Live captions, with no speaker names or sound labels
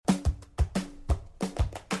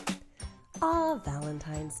Ah,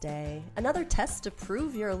 Valentine's Day. Another test to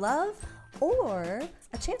prove your love, or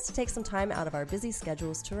a chance to take some time out of our busy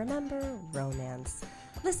schedules to remember romance.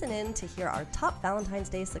 Listen in to hear our top Valentine's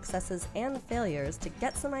Day successes and failures to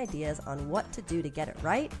get some ideas on what to do to get it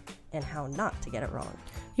right and how not to get it wrong.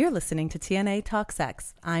 You're listening to TNA Talk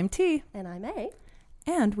Sex. I'm T. And I'm A.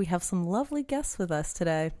 And we have some lovely guests with us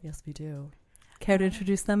today. Yes, we do. Care to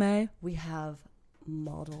introduce them, A? We have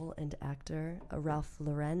model and actor, a Ralph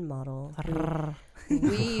Lauren model, who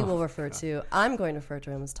we will refer to. I'm going to refer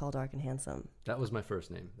to him as tall, dark, and handsome. That was my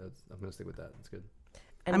first name. I'm going to stick with that. That's good.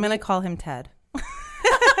 And I'm going to call him Ted.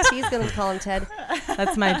 He's going to call him Ted.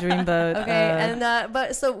 That's my dreamboat.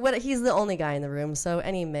 Okay, but he's the only guy in the room, so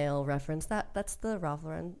any male reference, that's the Ralph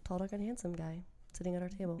Lauren, tall, dark, and handsome guy sitting at our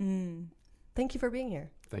table. Thank you for being here.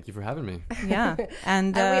 Thank you for having me. Yeah.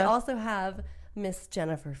 And we also have Miss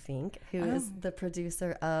Jennifer Fink, who is the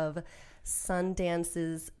producer of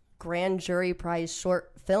Sundance's Grand Jury Prize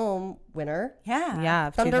short film winner.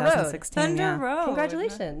 Yeah, Thunder 2016. Thunder yeah. Road.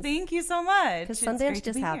 Congratulations. Thank you so much. Because It's Sundance great to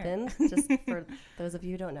just be here. happened, just for those of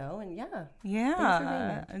you who don't know. And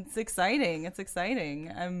Yeah, it's exciting. It's exciting.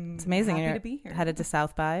 It's amazing. Happy You're to be here. headed to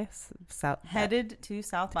South by. Headed to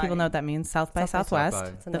South by. People know what that means. South by Southwest, South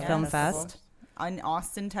by. It's in the the film festival. fest. in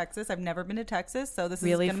Austin, Texas. I've never been to Texas, so this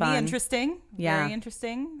Really is going to be fun. interesting. Yeah. Very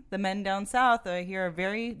interesting. The men down south, I hear, are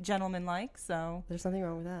very gentlemanlike, so There's nothing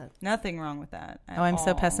wrong with that. nothing wrong with that. at Oh, I'm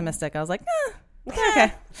so all. pessimistic. I was like,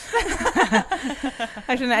 okay.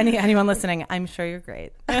 Actually, anyone listening, I'm sure you're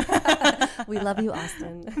great. We love you,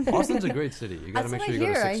 Austin. Austin's a great city. You got to That's make what sure I you go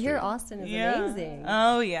to hear. 6th I hear Street. Austin is Yeah. amazing.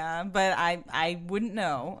 Oh, yeah, but I wouldn't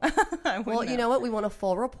know. I wouldn't Well, you know what? We want a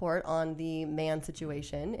full report on the man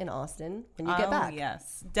situation in Austin when you get back.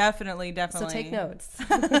 Yes, definitely. So take notes.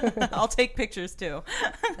 I'll take pictures too.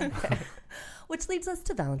 Okay. Which leads us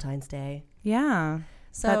to Valentine's Day. Yeah.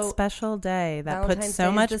 So that special day that Valentine's puts so Day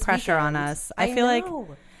is much this pressure on weekend. us. I feel like know.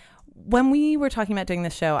 when we were talking about doing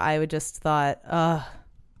this show, I would just thought,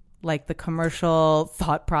 like the commercial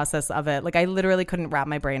thought process of it. Like I literally couldn't wrap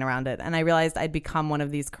my brain around it. And I realized I'd become one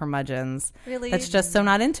of these curmudgeons Really? that's just so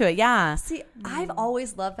not into it. Yeah. See, I've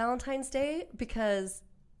always loved Valentine's Day because,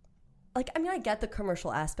 like, I mean, I get the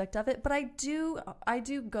commercial aspect of it, but I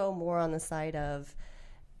do go more on the side of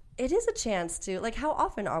it is a chance to, like, how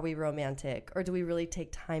often are we romantic, or do we really take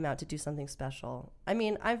time out to do something special? I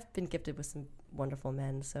mean, I've been gifted with some wonderful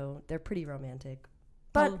men, so they're pretty romantic.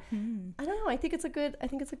 But I don't know. I think it's a good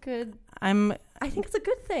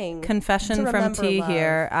thing. Confession to from remember T love.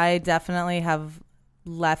 here. I definitely have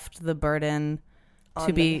left the burden On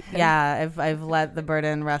to be the men. I've let the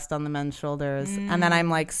burden rest on the men's shoulders, and then I'm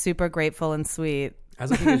like super grateful and sweet.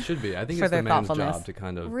 As I think it should be. I think For it's their the man's thoughtfulness. job to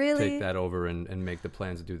kind of Really? take that over and make the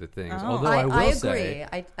plans and do the things. Oh. Although I will I say,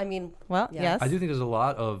 agree. I mean, Well, Yeah. yes. I do think there's a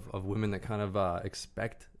lot of women that kind of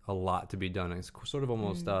expect a lot to be done. It's sort of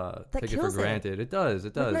almost take it for kills it. granted. It does.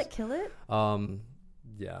 It does. wouldn't that kill it?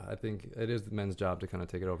 Yeah, I think it is the men's job to kind of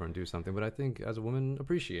take it over and do something. But I think as a woman,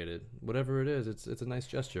 appreciate it. Whatever it is, it's a nice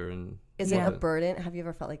gesture. And Is it a burden? Have you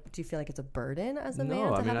ever felt like? Do you feel like it's a burden as a man? No,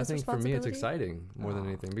 To I mean, have I this think for me it's responsibility? exciting more than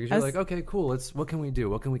anything because As- you're like, okay, cool. What can we do?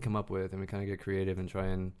 What can we come up with? And we kind of get creative and try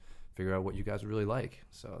and figure out what you guys really like.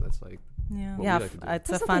 So that's like, Yeah. what Yeah, we like to do. it's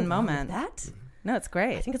There's a fun nothing wrong with moment. That No, it's I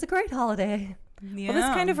great. think it's a great holiday. Yeah. Well, this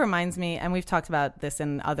kind of reminds me, and we've talked about this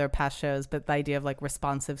in other past shows, but the idea of like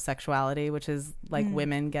responsive sexuality, which is like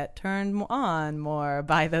women get turned on more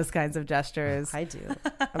by those kinds of gestures. I do.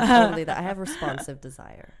 I'm totally that. I have responsive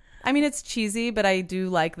desire. I mean, it's cheesy, but I do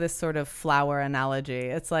like this sort of flower analogy.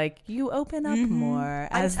 It's like you open up more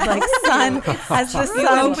as like sun, as the You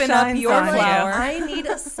sun open up shines your on you. flower. I need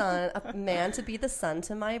a man to be the sun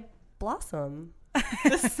to my blossom.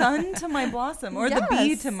 the sun to my blossom, or the bee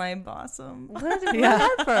Yes. to my blossom.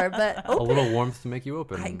 Whatever, but a little warmth to make you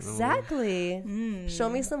open. exactly. Show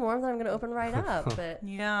me some warmth, and I'm going to open right up. But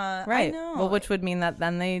Yeah, Right. I know. Well, which would mean that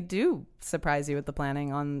then they do surprise you with the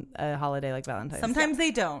planning on a holiday like Valentine's. Sometimes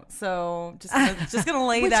they don't, so just gonna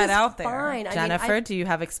lay which that is out there. fine. Jennifer, I do you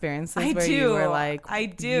have experiences I where do. you were like, I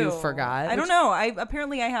do. you forgot? I don't know. I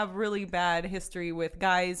have really bad history with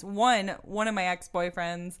guys. One of my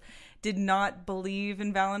ex-boyfriends did not believe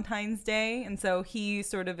in Valentine's Day, and so he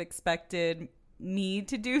sort of expected me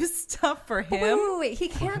to do stuff for him. wait. He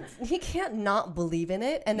can't not believe in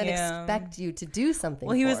it and then Yeah. expect you to do something.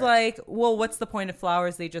 Well, he for was it. like, well, what's the point of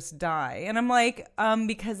flowers? They just die. And I'm like,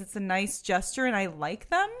 because it's a nice gesture and I like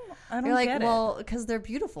them. I don't You're like, get well, because they're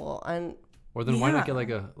beautiful, and Or then why not Yeah.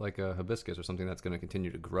 get like a hibiscus or something that's going to continue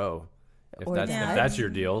to grow If Or that's your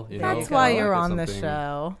deal, you know, That's why I you're like on the something,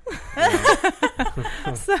 show. you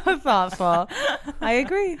know. So thoughtful. I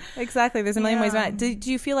agree. Exactly. There's a million ways around it.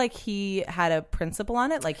 Do you feel like he had a principle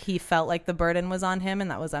on it? Like he felt like the burden was on him and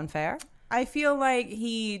that was unfair? I feel like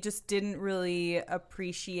he just didn't really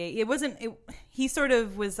appreciate he sort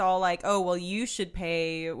of was all like, oh, well, you should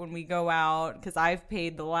pay when we go out because I've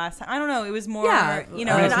paid the last time. I don't know. It was more, you know, I mean,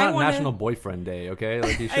 and it's I not wanna, National Boyfriend Day, okay?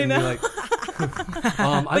 Like, he shouldn't be like,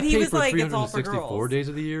 I he paid was for like, it's all for 364 girls. days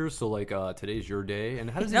of the year, so like today's your day. And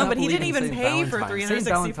how does he No, not but he believe didn't in even Saint pay for Valentine?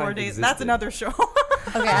 364 Saint days. Valentine That's existed. another show.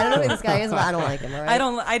 Okay, I don't know who this guy is, but I don't like him. All right?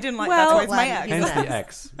 I didn't like, Well, that's why it's my he's ex. Hence the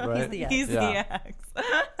X, right? He's the ex. He's the ex.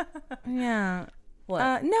 Yeah.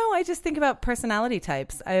 What? No, I just think about personality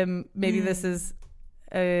types. Maybe this is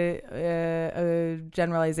a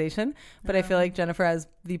generalization, but I feel like Jennifer, as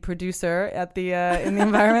the producer at the in the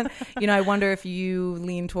environment, you know, I wonder if you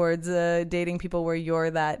lean towards dating people where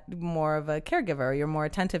you're that more of a caregiver, you're more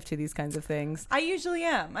attentive to these kinds of things. I usually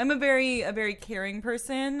am. I'm a very caring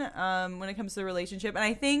person when it comes to the relationship, and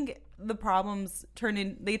I think the problems turn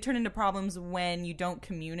into problems when you don't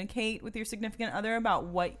communicate with your significant other about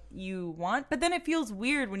what you want. But then it feels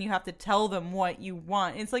weird when you have to tell them what you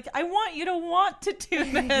want. It's like, I want you to want to do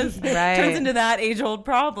this. Right. Turns into that age-old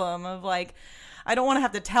problem of like, I don't want to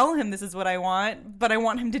have to tell him this is what I want, but I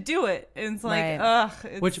want him to do it. And it's like, Right. ugh.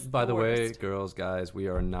 It's Which, by the way, worst. girls, guys, we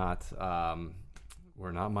are not.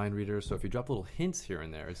 We're not mind readers, so if you drop little hints here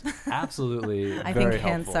and there, it's absolutely I very think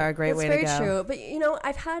hints helpful. are a great That's way very to go. true. But you know,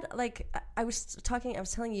 I've had like I was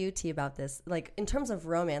telling you, T, about this. Like in terms of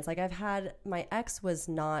romance, like I've had my ex was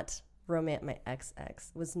not romantic. My ex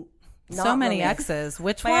was not So many romantic. exes.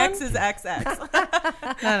 Which My one? ex is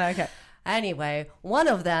XX. No, okay. Anyway, one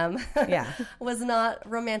of them Yeah. was not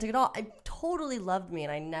romantic at all. I totally loved me,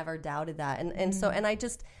 and I never doubted that. And so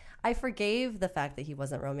I forgave the fact that he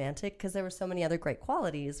wasn't romantic because there were so many other great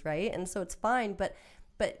qualities, right? And so it's fine. But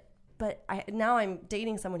now I'm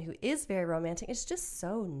dating someone who is very romantic. It's just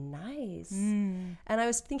so nice. And I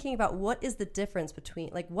was thinking about what is the difference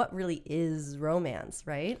between, like, what really is romance,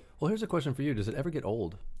 right? Well, here's a question for you: does it ever get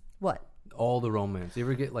old? What? All the romance, you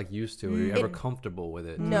ever get like used to it? Are you ever comfortable with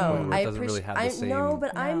it? to the No, point where I it doesn't really have the same. No,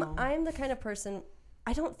 but No. I'm the kind of person.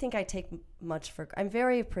 I don't think I take much for. I'm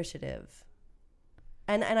very appreciative.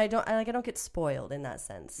 And I don't get spoiled in that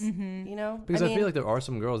sense, you know. Because I feel like there are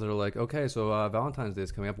some girls that are like, okay, so Valentine's Day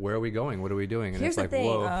is coming up. Where are we going? What are we doing? And Here's it's the like, thing.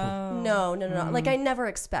 whoa. No. Like I never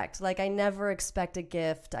expect. Like I never expect a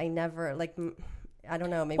gift. I never like. I don't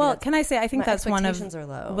know. Maybe. Well, that's, can I say I think my that's one of expectations are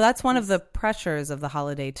low. well, that's one of the pressures of the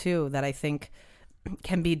holiday too that I think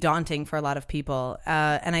can be daunting for a lot of people,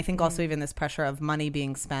 and I think also even this pressure of money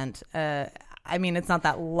being spent. I mean, it's not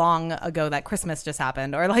that long ago that Christmas just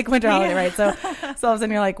happened, or like winter holiday, right? So all of a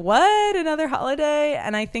sudden you're like, what, another holiday?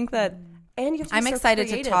 And I think that and you have to be I'm so excited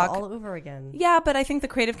to creative talk all over again. Yeah, but I think the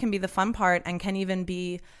creative can be the fun part and can even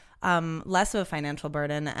be less of a financial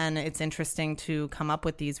burden. And it's interesting to come up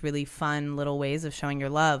with these really fun little ways of showing your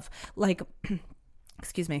love. Like,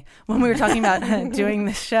 excuse me, when we were talking about doing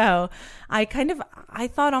the show, I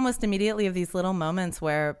thought almost immediately of these little moments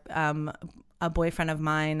where a boyfriend of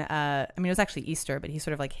mine, I mean, it was actually Easter, but he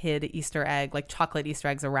sort of like hid Easter egg, like chocolate Easter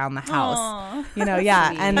eggs around the house. Aww. You know, yeah.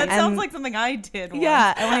 Sweet. And That sounds like something I did once.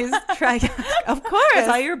 yeah, and when he's trying, of course. Was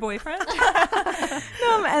I your boyfriend?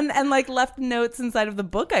 No, and like left notes inside of the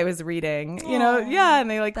book I was reading, you know, yeah, and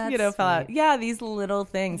they like, That's you know, fell out. sweet. Yeah, these little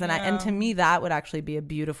things. And and Yeah. to me, that would actually be a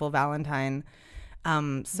beautiful Valentine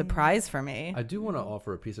surprise for me. I do want to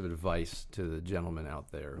offer a piece of advice to the gentleman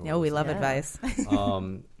out there. Oh, we love Yeah. advice.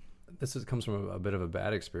 Comes from a bit of a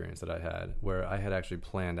bad experience that I had, where I had actually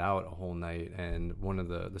planned out a whole night, and one of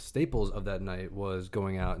the staples of that night was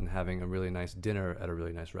going out and having a really nice dinner at a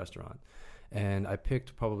really nice restaurant. And I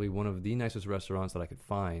picked probably one of the nicest restaurants that I could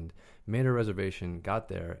find, made a reservation, got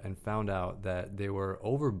there, and found out that they were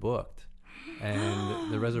overbooked,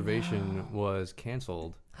 and the reservation was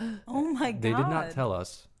canceled. Oh my god. They did not tell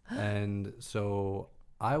us. And so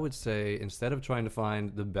I would say, instead of trying to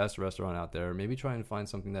find the best restaurant out there, maybe try and find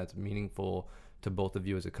something that's meaningful to both of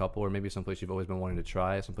you as a couple, or maybe someplace you've always been wanting to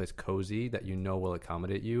try, someplace cozy that you know will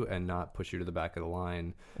accommodate you and not push you to the back of the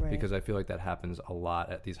line. Right. Because I feel like that happens a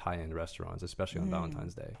lot at these high-end restaurants, especially on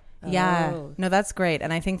Valentine's Day. Yeah, Oh. no, that's great.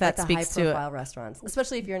 And I think that Like the speaks to high-profile restaurants,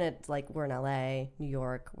 especially if you're in we're in LA, New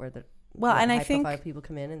York, where the Well, and I high-profile think- people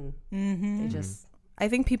come in and they just. I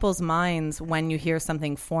think people's minds, when you hear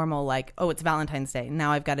something formal like, oh, it's Valentine's Day,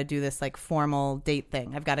 now I've got to do this like formal date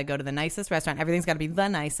thing. I've got to go to the nicest restaurant. Everything's got to be the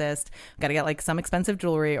nicest. I've got to get like some expensive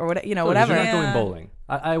jewelry or what, you know, So, 'cause whatever. You're not Yeah. going bowling.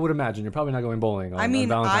 I would imagine you're probably not going bowling on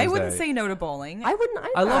Valentine's I wouldn't Day. say no to bowling. I wouldn't.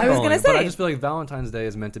 I love I was bowling, gonna but I say- just feel like Valentine's Day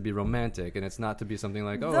is meant to be romantic, and it's not to be something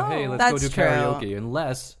like, oh, No. hey, let's go That's do true. karaoke.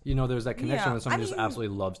 Unless, there's that connection Yeah, with someone I who just mean-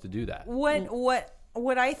 absolutely loves to do that.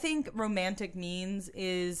 What I think romantic means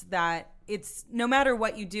is that it's no matter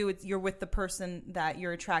what you do, you're with the person that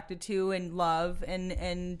you're attracted to and love,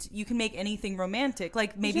 and you can make anything romantic,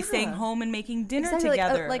 like maybe Yeah. staying home and making dinner Exactly,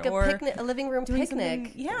 together, like or a picnic, a living room doing picnic,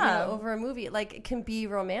 something- yeah. over a movie. Like it can be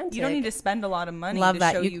romantic. you don't need to spend a lot of money Love to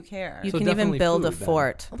that. show You- you care. You So can even definitely build a food, then.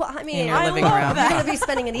 fort. Well, I mean, in your I living love room. we're gonna be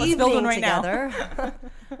spending an Let's build evening one right now. together.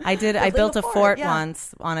 I Building built a a fort, fort yeah.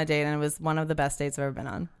 once on a date, and it was one of the best dates I've ever been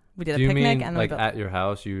on. We did a Do you picnic mean and like we built, at your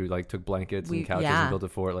house you like took blankets and couches yeah. and built a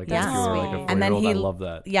fort like That's if you were like a sweet. 4-year-old? And then I love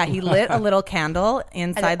that. Yeah, he lit a little candle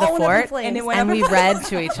inside the oh, and up in fort, flames. And it went and up we in read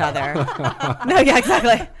to each other. No, yeah,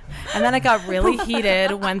 exactly. And then it got really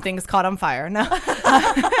heated when things caught on fire. No,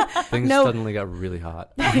 Things No. suddenly got really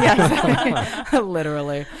hot. yeah, exactly.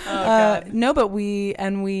 Literally. God. No, but we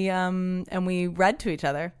read to each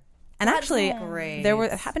other. And That's actually, great.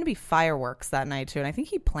 it happened to be fireworks that night too, and I think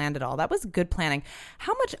he planned it all. That was good planning.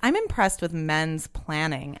 I'm impressed with men's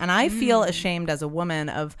planning, and I feel ashamed as a woman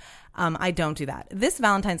of I don't do that. This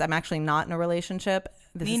Valentine's, I'm actually not in a relationship.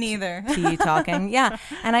 This Me is neither. Tea talking, yeah.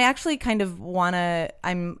 And I actually kind of wanna.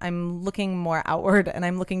 I'm looking more outward, and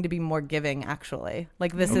I'm looking to be more giving. Actually,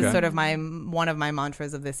 like this is Okay. sort of one of my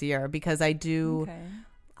mantras of this year, because I do. Okay.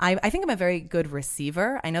 I think I'm a very good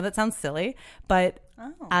receiver. I know that sounds silly, but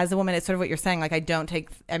as a woman, it's sort of what you're saying. Like I don't take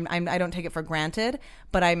it for granted,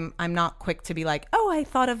 but I'm not quick to be like, oh, I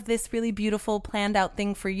thought of this really beautiful planned out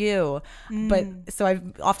thing for you. But so I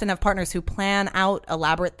often have partners who plan out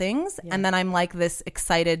elaborate things, and then I'm like this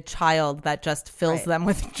excited child that just fills Right. them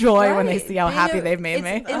with joy when they Right. see how Being happy a- they've made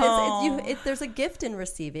it's- me. there's a gift in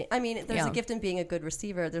receiving. I mean, there's Yeah. a gift in being a good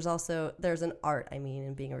receiver. There's an art. I mean,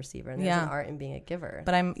 in being a receiver, and there's Yeah. an art in being a giver.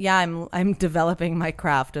 But I'm developing my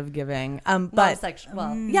craft of giving. But Non-sexual.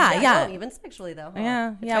 Well, yeah. no, even sexually though.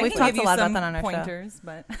 yeah, I we've can talked give a you lot about some that on our show. pointers,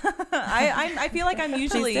 but I feel like I'm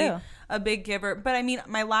usually do. a big giver. But I mean,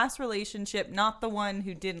 my last relationship, not the one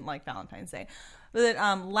who didn't like Valentine's Day, but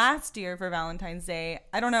last year for Valentine's Day,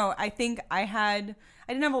 I don't know. I think I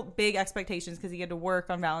didn't have big expectations because he had to work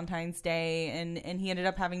on Valentine's Day, and he ended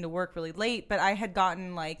up having to work really late. But I had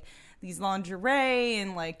gotten like these lingerie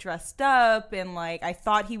and like dressed up, and like I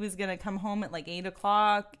thought he was gonna come home at like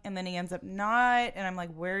 8:00, and then he ends up not, and I'm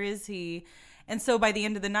like, where is he? And so by the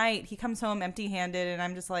end of the night, he comes home empty-handed, and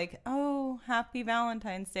I'm just like, oh, happy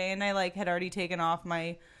Valentine's Day. And I like had already taken off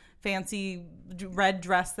my fancy red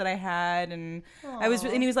dress that I had, and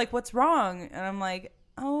and he was like, what's wrong? And I'm like,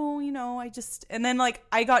 oh, and then like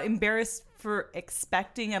I got embarrassed for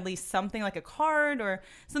expecting at least something like a card or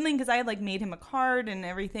something, because I had like made him a card and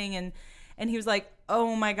everything, and he was like,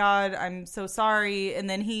 oh my God, I'm so sorry. And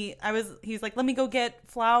then he's like, let me go get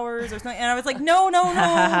flowers or something. And I was like, no.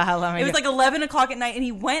 It was like 11 o'clock at night, and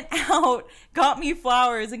he went out, got me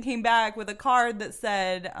flowers, and came back with a card that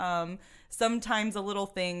said, sometimes the little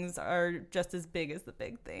things are just as big as the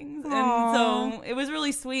big things. Aww. And so it was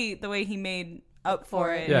really sweet the way he made up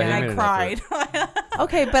for it. Yeah, he and made I an cried.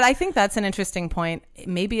 Okay, but I think that's an interesting point.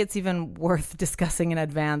 Maybe it's even worth discussing in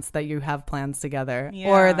advance that you have plans together, or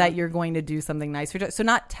Yeah. that you're going to do something nice. So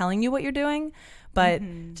not telling you what you're doing, but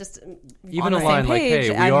Just Even on a the line same like, page, hey,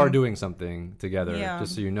 we I'm- are doing something together, Yeah.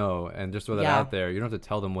 just so you know, and just throw that Yeah. out there. You don't have to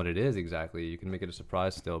tell them what it is exactly. You can make it a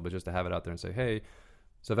surprise still, but just to have it out there and say, hey,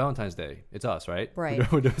 so Valentine's Day, it's us, right?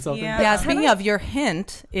 Right. We're doing something. Yeah. yeah. Speaking of, your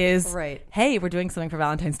hint is, Right. hey, we're doing something for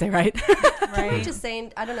Valentine's Day, right? I'm just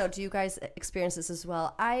saying, I don't know, do you guys experience this as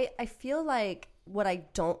well? I feel like what I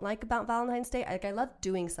don't like about Valentine's Day, like I love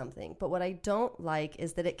doing something, but what I don't like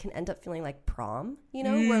is that it can end up feeling like prom,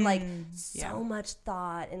 where like so much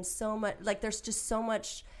thought and so much, like there's just so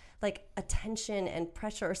much like attention and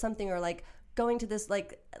pressure or something, or like going to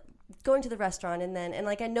the restaurant and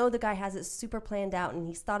like I know the guy has it super planned out and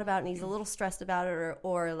he's thought about it and he's a little stressed about it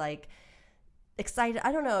or like excited.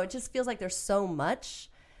 I don't know. It just feels like there's so much.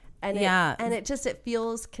 And Yeah.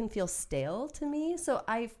 it can feel stale to me. So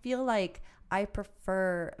I feel like I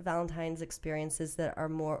prefer Valentine's experiences that are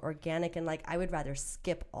more organic, and like I would rather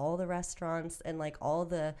skip all the restaurants and like all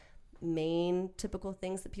the main typical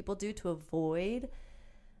things that people do to avoid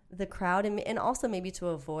the crowd and also maybe to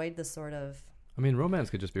avoid the sort of I mean, romance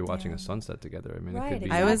could just be watching a sunset together. I mean, Right, it could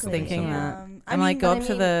be. I was Exactly. thinking Yeah. that. I I'm like, mean, go But up I to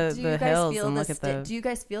mean, the do you guys hills feel and look this- at the. Do you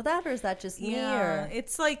guys feel that, or is that just me? Yeah, Or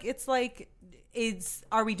it's like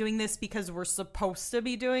are we doing this because we're supposed to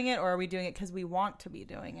be doing it, or are we doing it because we want to be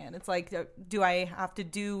doing it? It's like, do I have to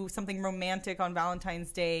do something romantic on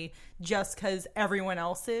Valentine's Day just because everyone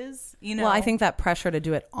else is? You know? Well, I think that pressure to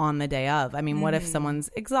do it on the day of. I mean, what if someone's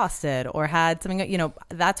exhausted or had something? You know,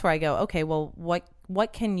 that's where I go. Okay, well,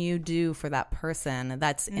 what can you do for that person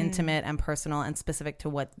that's intimate and personal and specific to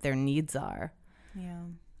what their needs are? Yeah.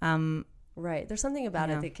 Right. There's something about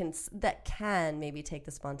it that can maybe take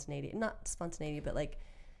the spontaneity, not spontaneity, but like,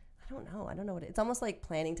 I don't know what it's almost like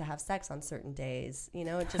planning to have sex on certain days. You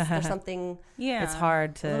know, it just there's something. Yeah, it's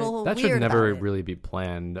hard to. That should never really be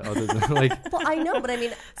planned, other than like. Well, I know, but I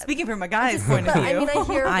mean, speaking from a guy's point of view, I mean, I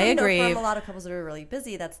hear agree. From a lot of couples that are really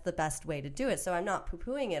busy, that's the best way to do it. So I'm not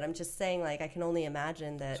poo-pooing it. I'm just saying, like, I can only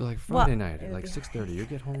imagine that. So like Friday night at like 6:30, you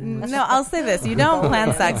get home. No, I'll say this: you don't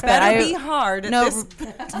plan sex, but better be hard.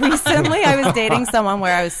 Recently, I was dating someone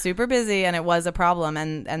where I was super busy and it was a problem,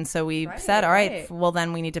 and so we said, all right, well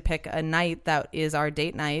then we need to pick a night that is our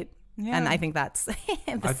date night. Yeah. And I think that's the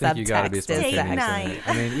I think you gotta be subtext. Date night.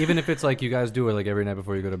 I mean, even if it's like you guys do it like every night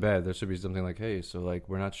before you go to bed, there should be something like, hey, so like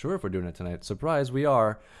we're not sure if we're doing it tonight. Surprise, we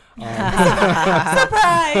are.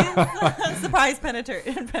 Surprise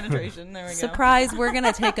penetration. There we go. Surprise, we're going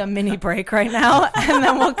to take a mini break right now, and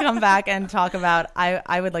then we'll come back and talk about,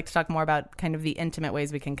 I would like to talk more about kind of the intimate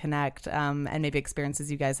ways we can connect, and maybe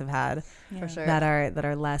experiences you guys have had for sure that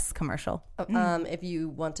are less commercial. If you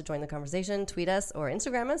want to join the conversation, tweet us or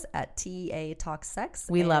Instagram us at TA Talk Sex.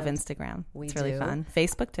 We love Instagram. It's really fun.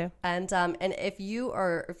 Facebook too. And if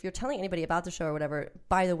you're telling anybody about the show or whatever,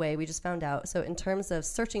 by the way, we just found out. So in terms of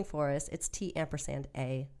searching for us, it's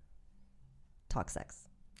T&A Talk Sex.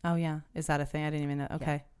 Oh yeah, is that a thing? I didn't even know.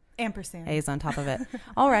 Okay, yeah. Ampersand. A is on top of it.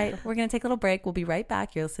 All right, we're gonna take a little break. We'll be right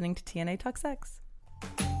back. You're listening to TNA Talk Sex.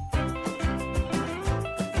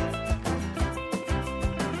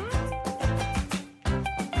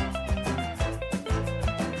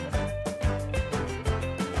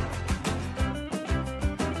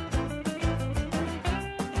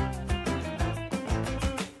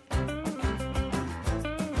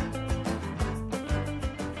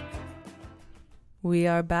 We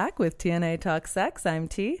are back with TNA Talk Sex. I'm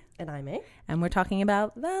T. And I'm A. And we're talking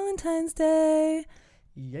about Valentine's Day.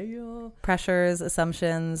 Yeah. Pressures,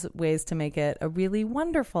 assumptions, ways to make it a really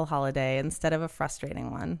wonderful holiday instead of a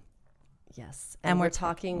frustrating one. Yes. And we're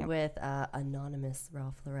talking with anonymous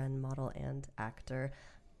Ralph Lauren model and actor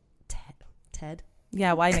Ted.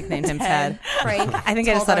 Yeah, why nicknamed him Ted? Frank. I think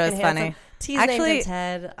I just thought it was funny. T's named him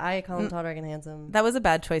Ted. I call him tall, dark, and handsome. That was a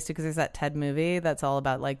bad choice too, because there's that Ted movie that's all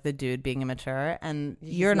about like the dude being immature, and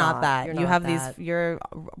you're not that. You have these. You're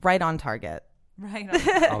right on target. Right.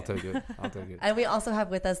 I'll take it. And we also have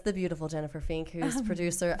with us the beautiful Jennifer Fink, who's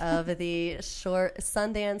producer of the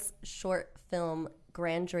Sundance short film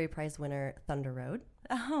Grand Jury Prize winner Thunder Road.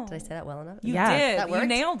 Oh. Did I say that well enough? You yeah. did. That worked? You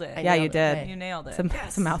nailed it. Yeah, you did. Right. You nailed it.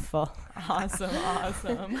 It's a mouthful. Awesome.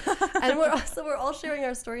 And we're all sharing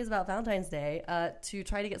our stories about Valentine's Day to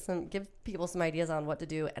try to give people some ideas on what to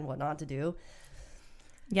do and what not to do.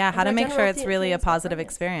 Yeah, how to make sure it's really a positive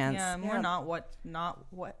experience. Yeah, more not what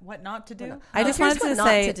not to do. I just wanted to say, not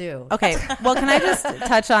to do. Okay, well, can I just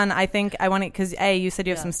touch on? I think I want to, because you said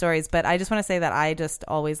you have some stories, but I just want to say that I just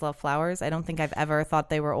always love flowers. I don't think I've ever thought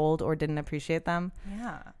they were old or didn't appreciate them.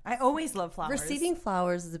 Yeah, I always love flowers. Receiving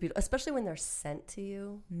flowers is a beautiful, especially when they're sent to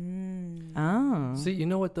you. Oh, See, you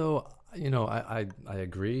know what though? I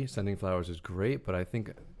agree. Sending flowers is great, but I think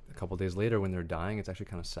a couple days later when they're dying, it's actually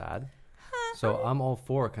kind of sad. So I'm all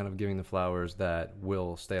for kind of giving the flowers that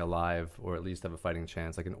will stay alive or at least have a fighting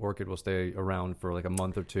chance. Like an orchid will stay around for like a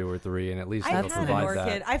month or 2 or 3, and at least they'll provide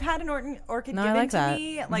that. I've had an orchid given to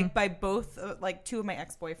me like by both like 2 of my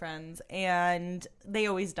ex-boyfriends, and they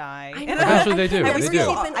always die. Eventually they do.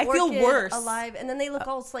 I feel worse alive, and then they look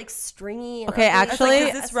all like stringy. Okay, actually,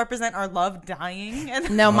 does this represent our love dying?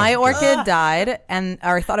 No, my orchid died,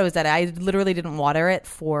 or I thought it was dead. I literally didn't water it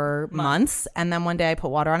for months, and then one day I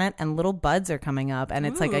put water on it, and little buds are coming up, and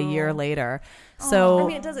it's like a year later. So I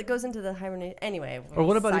mean, it goes into the hibernation anyway. Or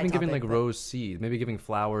what about even giving like rose seeds? Maybe giving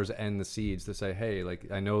flowers and the seeds to say, hey,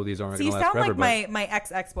 like I know these aren't going to last forever. You sound like my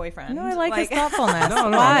ex-boyfriend. No, I like his thoughtfulness. No,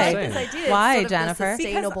 Why? Why, Jennifer?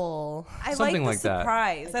 Sustainable. I Something like the like that.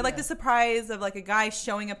 surprise. I like the surprise of like a guy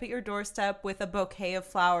showing up at your doorstep with a bouquet of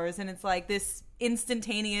flowers, and it's like this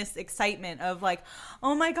instantaneous excitement of like,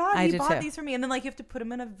 oh my god, he bought these for me, and then like you have to put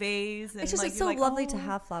them in a vase. And it's just like, it's so lovely to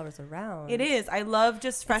have flowers around. It is. I love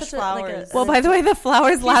just fresh flowers. Well, by the way, the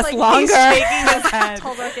flowers last longer. He's shaking his head.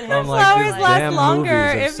 Flowers last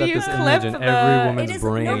longer if you clip them. Every woman's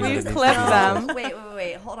brain. You clip them. Wait.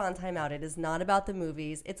 wait. Hold on, time out. It is not about the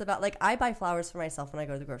movies. It's about, like, I buy flowers for myself when I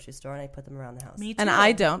go to the grocery store and I put them around the house. Me too. And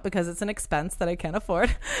I don't because it's an expense that I can't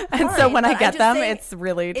afford. And Fine, so when I but get I'm just them, saying it's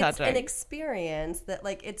really touching. It's an experience that,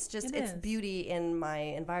 like, it's is. beauty in my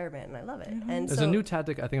environment, and I love it. And There's so, a new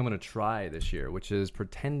tactic I think I'm going to try this year, which is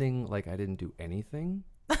pretending like I didn't do anything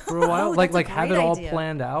for a while. that's a like have it great all idea.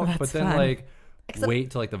 planned out, but then fun. like Except-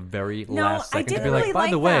 wait till like the very No, last I second to didn't be like, really by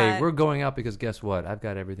the like way, that. we're going out because guess what? I've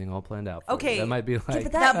got everything all planned out. For Okay. you. That might be like, yeah,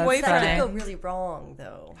 but That that boyfriend- could go really wrong,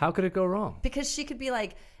 though. how could it go wrong? Because she could be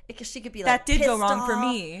like, That did go pissed wrong for off,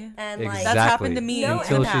 me. And Exactly. like, That's happened to me in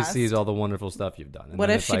until the she past. sees all the wonderful stuff you've done. And What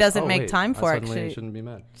then if it's she like, doesn't oh, make wait, time for I it? suddenly She- shouldn't be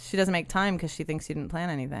mad. She doesn't make time because she thinks you didn't plan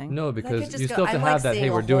anything. No, that could because just you go- still have to I'm, like, have that. seeing Hey,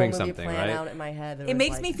 a we're whole doing movie something, plan right? out in my head. It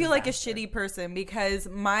makes me feel like a disaster. shitty person because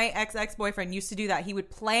my ex-boyfriend used to do that. He would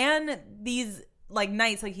plan these like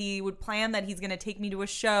nights, like he would plan that he's going to take me to a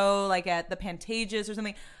show like at the Pantages or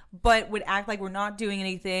something, but would act like we're not doing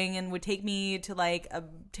anything and would take me to like a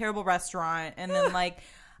terrible restaurant, and then like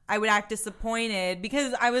I would act disappointed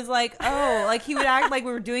because I was like, oh, like he would act like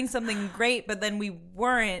we were doing something great, but then we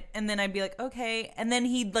weren't, and then I'd be like, okay, and then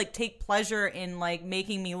he'd like take pleasure in like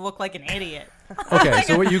making me look like an idiot. Okay,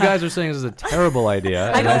 so what you guys are saying is a terrible idea,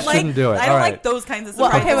 and I shouldn't do it. I All don't right. like those kinds of Well,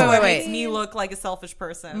 surprises. okay, wait, It wait. makes me look like a selfish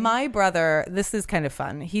person. My brother, this is kind of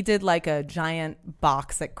fun. He did like a giant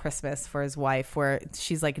box at Christmas for his wife where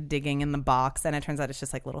she's like digging in the box and it turns out it's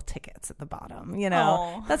just like little tickets at the bottom, you know.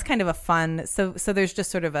 Aw. That's kind of a fun. So there's just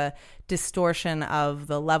sort of a distortion of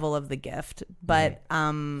the level of the gift, but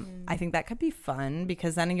I think that could be fun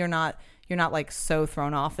because then you're not like so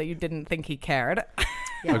thrown off that you didn't think he cared.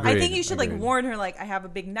 Yeah. Agreed, I think you should like agreed. warn her, like I have a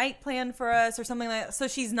big night planned for us or something like that, so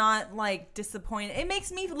she's not like disappointed. It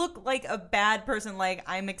makes me look like a bad person, like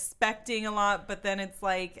I'm expecting a lot, but then it's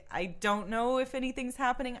like I don't know if anything's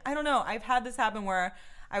happening. I don't know. I've had this happen where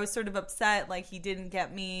I was sort of upset, like he didn't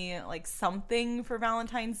get me like something for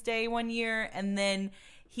Valentine's Day one year, and then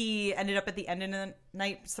he ended up at the end of the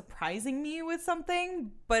night surprising me with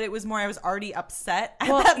something, but it was more I was already upset at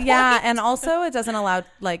that point. Yeah, and also it doesn't allow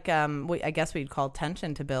like I guess we'd call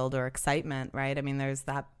tension to build or excitement, right? I mean, there's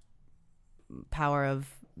that power of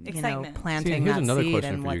Excitement. planting Here's that another seed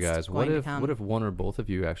question and for you what's guys. going What to if come. what if one or both of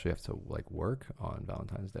you actually have to like work on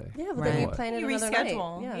Valentine's Day? Yeah, but Right. then you plan it You another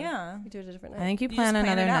reschedule. night. Yeah. You do it a different I night. think you You plan just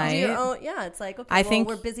plan another it out. Do night. your own, yeah, it's like, okay, I well, think-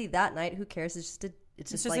 we're busy that night. Who cares? It's just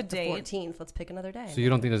just like a the date. 14th. Let's pick another day. So you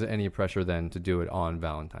don't think there's any pressure then to do it on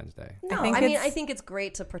Valentine's Day? No, think I mean, it's- I think it's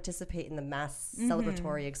great to participate in the mass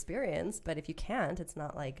celebratory experience, but if you can't, it's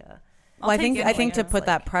not like a. Well, I take think it, to yeah. put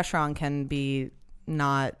that pressure on can be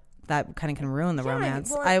not that kind of can ruin the Yeah,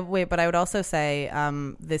 romance. well, But I would also say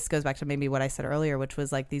this goes back to maybe what I said earlier, which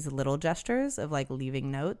was like these little gestures of like leaving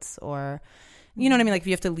notes or. You know what I mean? Like if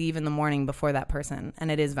you have to leave in the morning before that person and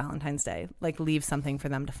it is Valentine's Day, like leave something for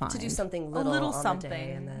them to find. To do something A little, little on something. the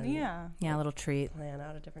day and then Yeah. Yeah, a little treat. plan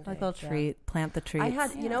out a different day. Like a little Yeah. treat. Plant the treats I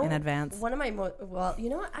had, you know, in advance. one of my well, you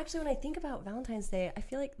know what? Actually, when I think about Valentine's Day, I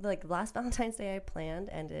feel like last Valentine's Day I planned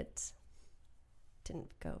and it didn't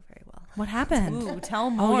go very well. What happened? Ooh, tell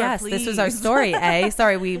more. Oh yes, please. this was our story.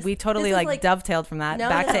 Sorry, we totally this is like like- dovetailed from that No,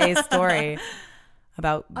 back no. to A's story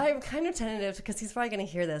about. I'm kind of tentative because he's probably going to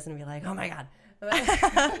hear this and be like, "Oh my god."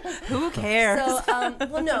 Who cares? So,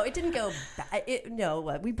 well, no, it didn't go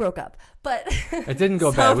bad. We broke up, but It didn't go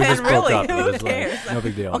So bad. We then just broke really, up. It who was like, cares? no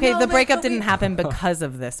big deal. Okay, No, the but- breakup but didn't we- happen because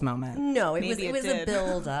of this moment. no, it Maybe it was a did.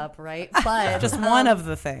 build up, right? But Just one of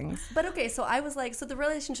the things. But okay, so I was like, so the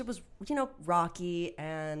relationship was, rocky,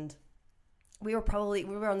 and we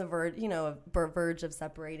were on the verge of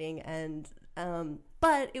separating, and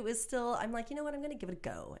but it was still, I'm like, you know what, I'm gonna give it a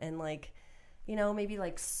go, and like, maybe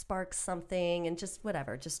like spark something, and just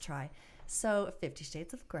whatever, just try. So 50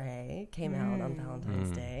 Shades of Grey came out on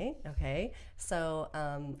Valentine's Day. Okay, so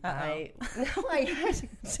I had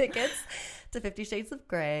tickets to 50 Shades of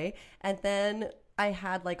Grey, and then I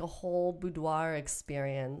had like a whole boudoir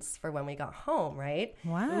experience for when we got home, right?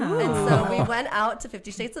 Wow. And so we went out to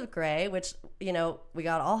 50 Shades of Grey, which, we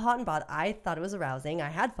got all hot and bothered. I thought it was arousing. I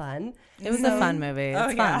had fun. It was a fun movie.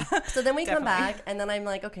 It's yeah. fun. So then we come Definitely. back, and then I'm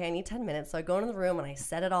like, okay, I need 10 minutes. So I go into the room, and I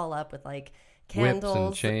set it all up with like Whips candles.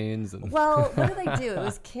 and chains. And Well, what did I do? It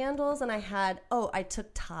was candles, and I took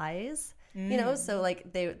ties. So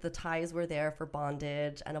like the ties were there for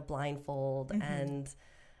bondage and a blindfold and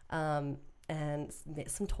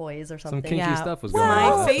some toys or some something. kinky Yeah. stuff was Well,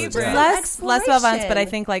 going on. my favorite. Less about events, but I Exploration.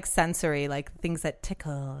 think like sensory, like things that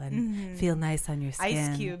tickle and feel nice on your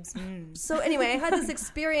skin. Ice cubes. Mm. So anyway, I had this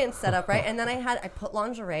experience set up, right? And then I put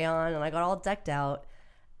lingerie on, and I got all decked out,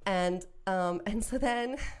 and so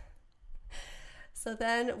then So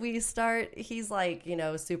then he's like,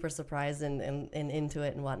 super surprised and into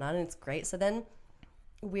it and whatnot, and it's great. So then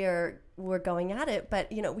we're going at it,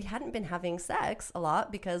 but we hadn't been having sex a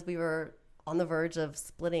lot because we were on the verge of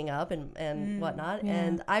splitting up and whatnot. Yeah.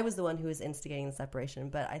 And I was the one who was instigating the separation,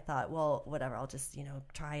 but I thought, well, whatever, I'll just,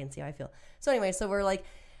 try and see how I feel. So anyway, so we're like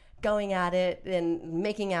going at it and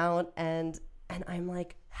making out, and I'm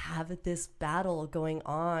like, have this battle going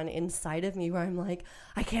on inside of me where I'm like,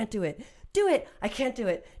 I can't do it. Do it. I can't do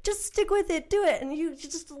it. Just stick with it. Do it. And you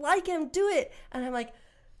just like him. Do it. And I'm like,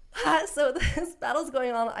 so this battle's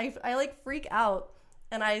going on. I like freak out.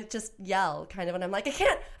 And I just yell kind of, and I'm like, I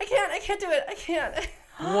can't do it. I can't. What?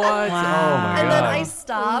 Wow. Oh my God. And then I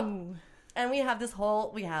stop. Ooh. And we have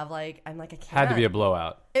I'm like, I can't. Had to be a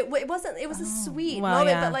blowout. It wasn't, it was a sweet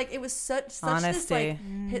moment, but like, it was such honesty.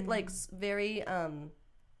 This like, very,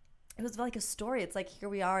 it was like a story. It's like, here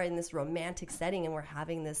we are in this romantic setting and we're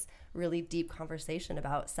having this really deep conversation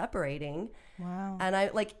about separating. Wow.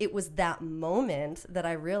 And it was that moment that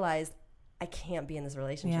I realized, I can't be in this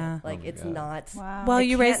relationship. Yeah. Like, it's not. Wow. Well,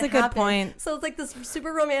 you raised a good point. So it's like this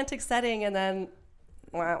super romantic setting, and then.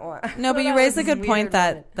 No, but you raised a good point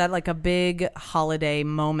that like a big holiday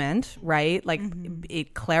moment, right? Like,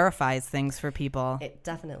 it clarifies things for people. It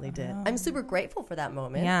definitely did. I'm super grateful for that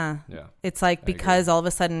moment. Yeah. It's like, because all of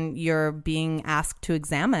a sudden you're being asked to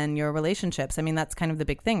examine your relationships. I mean, that's kind of the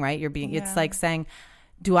big thing, right? It's like saying,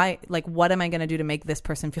 what am I going to do to make this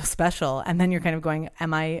person feel special? And then you're kind of going,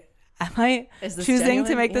 Am I choosing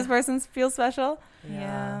genuine? To make this person feel special?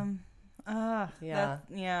 Yeah. Yeah.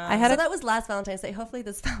 So that was last Valentine's Day. Hopefully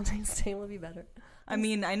this Valentine's Day will be better. I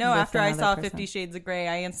mean, I know after I saw 50 Shades of Grey,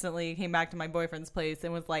 I instantly came back to my boyfriend's place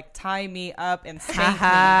and was like, tie me up and spank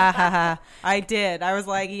me. I did. I was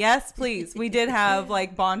like, yes, please. We did have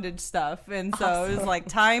like bondage stuff. And so it was like,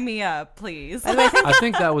 tie me up, please. I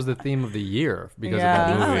think that was the theme of the year because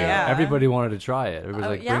of the movie. Yeah. Everybody wanted to try it. Everybody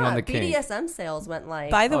was like, bring on the kink. BDSM sales went like,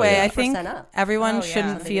 by the way, I think up. everyone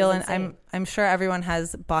shouldn't feel, and I'm sure everyone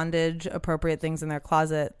has bondage appropriate things in their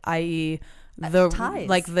closet, i.e.,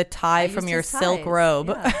 the tie from your silk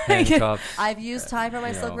robe. Yeah. I've used tie from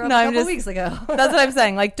my silk robe a couple weeks ago. That's what I'm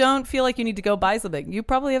saying. Like, don't feel like you need to go buy something. You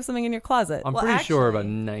probably have something in your closet. I'm pretty sure about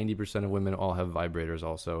 90% of women all have vibrators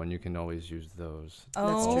also, and you can always use those.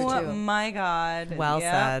 Oh my God. Well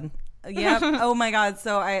said. Yep. Oh my God.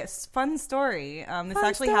 So fun story. This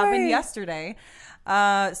actually happened yesterday.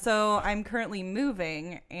 So I'm currently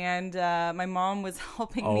moving, and my mom was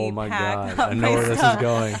helping me pack up I know where stuff. this is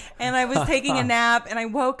going. And I was taking a nap, and I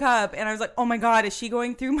woke up, and I was like, "Oh my God, is she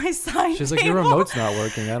going through my side She's table?" like, "Your remote's not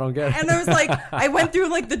working. I don't get it." And I was like, I went through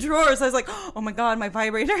like the drawers. I was like, "Oh my God, my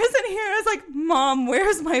vibrator isn't here." I was like, "Mom,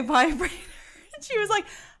 where's my vibrator?" And she was like,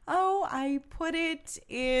 "Oh, I put it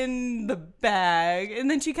in the bag." And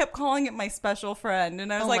then she kept calling it my special friend.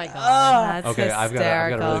 And I was like, my God. "Oh, That's okay, I've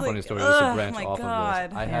got a really funny story. This is a branch off God. of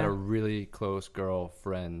this. I had a really close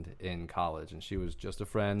girlfriend in college, and she was just a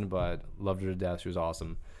friend, but loved her to death. She was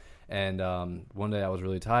awesome. And one day I was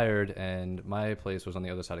really tired, and my place was on the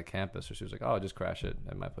other side of campus. So she was like, "Oh, I'll just crash it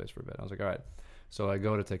at my place for a bit." I was like, "All right." So I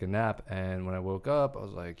go to take a nap, and when I woke up, I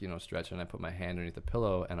was like, stretching. I put my hand underneath the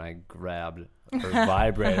pillow, and I grabbed her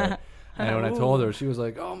vibrator. And when I told her, she was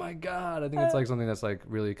like, "Oh my God, I think it's like something that's like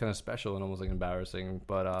really kind of special and almost like embarrassing."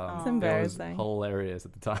 But it's embarrassing. It was hilarious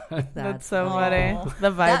at the time. That's so funny.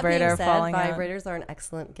 The vibrator falling out. Vibrators are an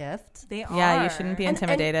excellent gift. They are. Yeah, you shouldn't be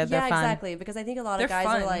intimidated. They're fun. Exactly. Because I think a lot of guys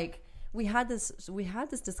fun. are like, we had this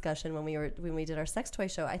discussion when we did our sex toy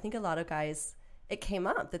show. I think a lot of guys, it came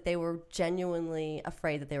up that they were genuinely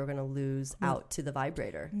afraid that they were going to lose out to the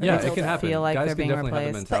vibrator. Yeah, it can happen. Feel like guys they're can being definitely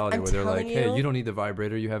have the replaced. mentality where they're like, "Hey, you, you don't need the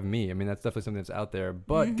vibrator, you have me." I mean, that's definitely something that's out there.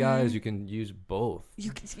 But guys, you can use both.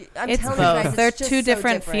 It's both. Guys, they're just two so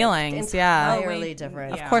different feelings. Yeah, entirely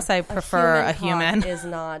different. Of course, I prefer a human. Is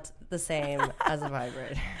not the same as a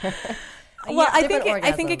vibrator. Well,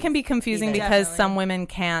 I think it can be confusing because Definitely. some women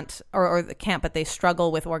can't or can't, but they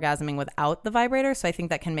struggle with orgasming without the vibrator. So I think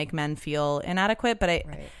that can make men feel inadequate. But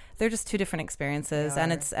they're just two different experiences,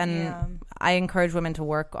 and I encourage women to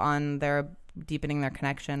work on their deepening their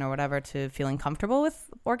connection or whatever to feeling comfortable with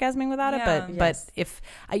orgasming without it. But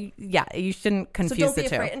you shouldn't confuse so don't the be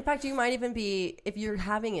two. afraid. In fact, you might even be, if you're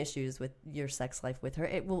having issues with your sex life with her,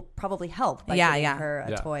 it will probably help by giving her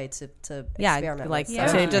a toy to experiment like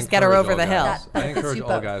with. to just get her over the hill. I encourage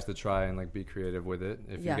all guys to try and like be creative with it.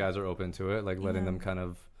 If you guys are open to it, like letting them kind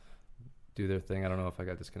of do their thing. I don't know if I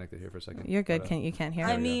got disconnected here for a second. You're good. You can't hear.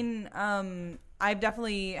 I mean, I've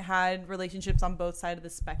definitely had relationships on both sides of the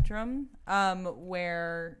spectrum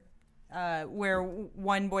where where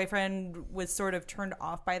one boyfriend was sort of turned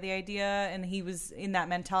off by the idea, and he was in that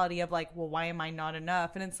mentality of like, well, why am I not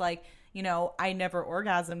enough? And it's like, you know, I never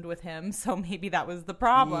orgasmed with him, so maybe that was the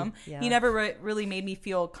problem. Yeah. He never really made me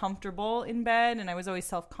feel comfortable in bed, and I was always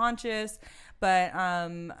self-conscious. But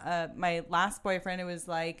my last boyfriend, it was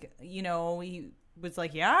like, you know, he was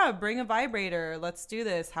like, yeah, bring a vibrator, let's do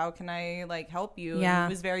this, how can I like help you? Yeah.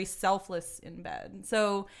 And he was very selfless in bed.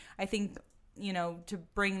 So I think, you know, to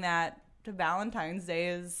bring that to Valentine's Day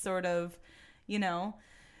is sort of, you know,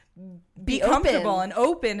 be comfortable and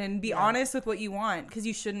open and be honest with what you want, because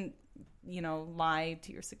you shouldn't, you know, lie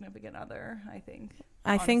to your significant other, I think.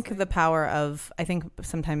 I think the power of, I think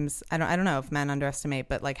sometimes, I don't know if men underestimate,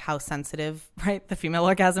 but like how sensitive, right, the female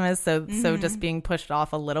orgasm is. So just being pushed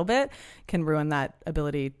off a little bit can ruin that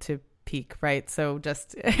ability to peak, right? So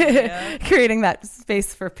just creating that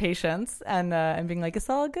space for patience and being like, it's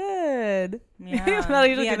all good. Yeah,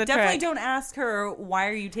 definitely trick. Don't ask her, why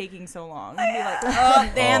are you taking so long? And be like,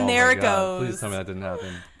 oh, then there it goes. Please tell me that didn't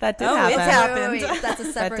happen. That did happen. It's happened. Wait, that's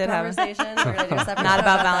a separate conversation. We're gonna do a separate Not show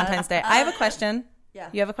about that. Valentine's Day. I have a question. Yeah.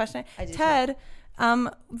 You have a question? I do, Ted,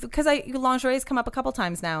 because lingerie's come up a couple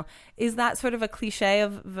times now. Is that sort of a cliche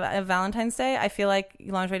of Valentine's Day? I feel like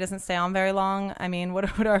lingerie doesn't stay on very long. I mean, what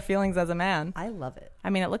are our feelings as a man? I love it. I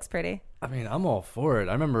mean, it looks pretty. I mean, I'm all for it.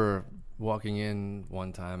 I remember walking in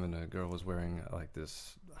one time and a girl was wearing like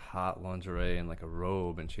this hot lingerie and like a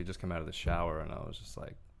robe, and she had just come out of the shower, and I was just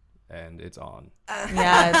like, and it's on.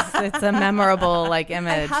 Yeah, it's a memorable like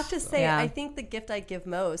image. I have to say, yeah. I think the gift I give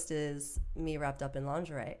most is me wrapped up in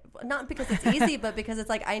lingerie. Not because it's easy, but because it's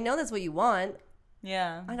like, I know that's what you want.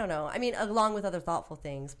 Yeah. I don't know. I mean, along with other thoughtful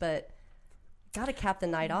things, but gotta cap the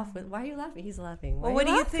night off with, why are you laughing? He's laughing. Well, what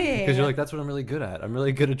do you think? Because you're like, that's what I'm really good at. I'm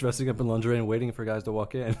really good at dressing up in lingerie and waiting for guys to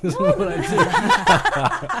walk in. This is what I do.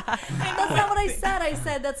 That's not what I said. I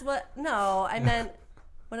said that's what, no, I meant,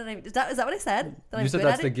 what did I, is that what I said? That You said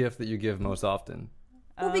that's the gift that you give most often.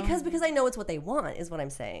 Well, because I know it's what they want is what I'm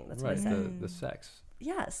saying. That's what I Right, said. the sex.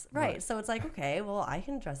 Yes, right. So it's like, okay, well, I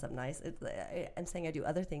can dress up nice. I'm saying I do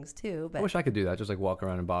other things too, but I wish I could do that. Just like walk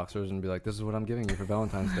around in boxers and be like, this is what I'm giving you for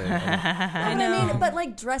Valentine's Day. I mean, but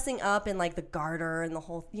like dressing up in like the garter and the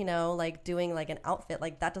whole, you know, like doing like an outfit,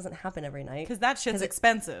 like that doesn't happen every night. Because that shit's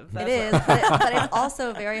expensive. It is, but it's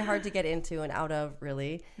also very hard to get into and out of,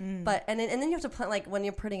 really. But and then you have to plan, like when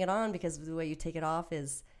you're putting it on, because the way you take it off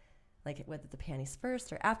is like whether the panties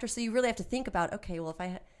first or after. So you really have to think about, okay, well, if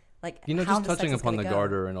I like, You know, how just the sex touching is upon the gonna go.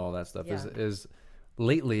 garter and all that stuff Yeah. is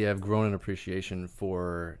lately I've grown an appreciation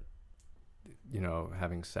for, you know,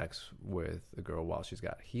 having sex with a girl while she's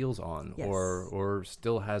got heels on, Yes. or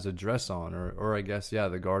still has a dress on, or I guess, yeah,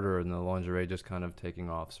 the garter and the lingerie just kind of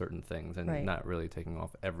taking off certain things and Right. not really taking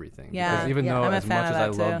off everything. Yeah. Because even Yeah. though I'm a as fan much of as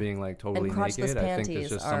I that love too. being like totally And crotchless naked, I think panties there's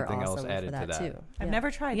just are something else awesome added for that to that. too. I've Yeah.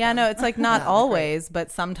 never tried Yeah, that. no, it's like not Yeah, they're always,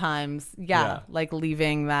 but sometimes, Yeah. like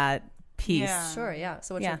leaving that piece. Yeah. Sure, yeah.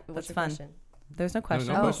 So what's Yeah, your that's your fun. question? There's no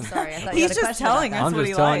question. no Oh, question. sorry. I thought He's you had a just question telling about us I'm what just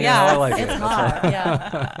he telling likes. you how I Yeah. like that. it. It's That's all. hot.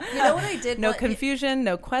 Yeah. You know what I did? No What- confusion,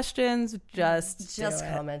 no questions, just do it.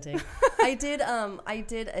 commenting. I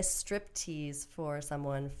did a strip tease for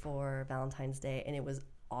someone for Valentine's Day, and it was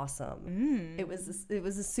awesome. It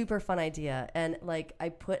was a super fun idea, and like I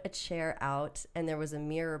put a chair out, and there was a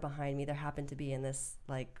mirror behind me. There happened to be in this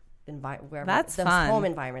like wherever That's the fun. home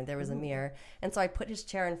environment, there was a mirror, and so I put his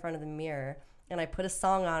chair in front of the mirror, and I put a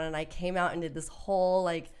song on, and I came out and did this whole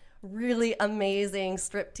like really amazing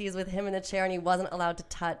strip tease with him in the chair, and he wasn't allowed to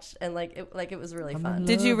touch, and it was really fun.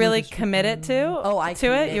 Did you really commit it to? Oh, I to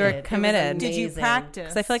it. You were committed. It was committed. Did you amazing. practice?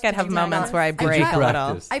 Because I feel like I'd have you practice? moments where I I break tried. a little.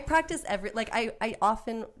 Practice. I practice I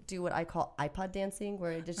often do what I call iPod dancing,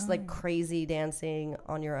 where it's just like crazy dancing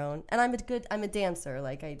on your own. And I'm a dancer.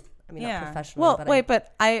 Like I mean, Yeah. not professionally. Well, but wait,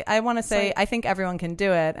 but I want to say like- I think everyone can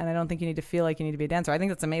do it, and I don't think you need to feel like you need to be a dancer. I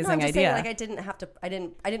think that's an no, amazing I'm just idea. saying, like I didn't have to. I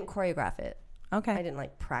didn't choreograph it. Okay. I didn't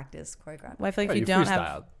like practice choreograph. Well, I feel like Right, you you don't freestyled.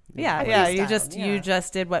 have. Yeah, I yeah. You freestyled, you yeah.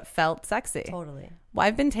 just did what felt sexy. Totally. Well,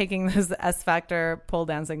 I've been taking those S Factor pole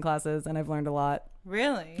dancing classes, and I've learned a lot.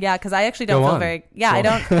 Really? Yeah, because I actually don't Go feel on. very. Yeah, I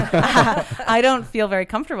don't. I don't feel very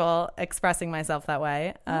comfortable expressing myself that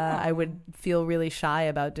way. I would feel really shy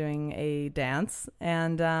about doing a dance,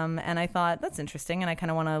 and I thought that's interesting, and I kind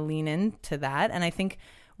of want to lean into that. And I think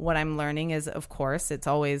what I'm learning is, of course, it's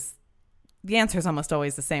always the answer is almost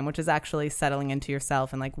always the same, which is actually settling into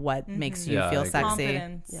yourself and like what makes you Yeah, I feel agree. sexy,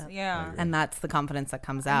 Confidence. Yeah. Yeah. and that's the confidence that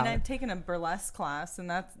comes I out. mean, I've taken a burlesque class, and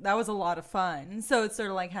that was a lot of fun. So it sort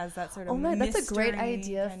of like has that sort of Oh man, that's a great mystery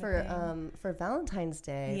idea kind of thing. for Valentine's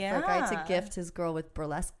Day. Yeah. For a guy to gift his girl with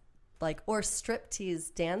burlesque like, or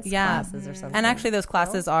striptease dance Yeah. classes or something. And actually, those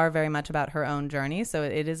classes are very much about her own journey. So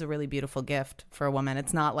it is a really beautiful gift for a woman.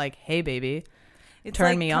 It's not like, hey, baby, It's turn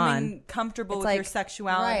like me coming on. comfortable It's with your like,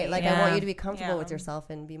 sexuality. right? Like, Yeah. I want you to be comfortable Yeah. with yourself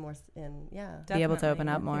and be more, and be able to open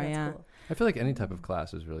Definitely. up more. I think Yeah. that's cool. I feel like any type of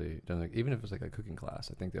class is really done. Like, even if it's like a cooking class,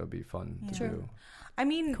 I think that would be fun to Sure. do. I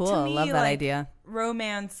mean, Cool. to me, Love that like, idea.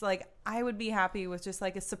 romance, like, I would be happy with just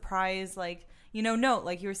like a surprise, like, note,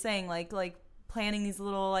 like you were saying, like planning these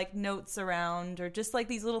little like notes around, or just like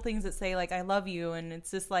these little things that say like I love you, and it's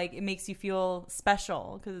just like it makes you feel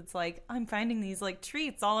special because it's like I'm finding these like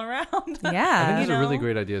treats all around. I think Yeah. these You are really know?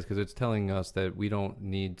 great ideas because it's telling us that we don't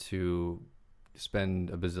need to spend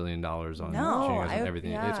 $1 billion on No, cheering us and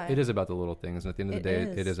everything. yeah. It is about the little things, and at the end of the day,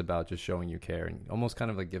 It it is. is about just showing you care and almost kind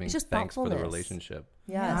of like giving It's just thanks for the thoughtfulness. relationship.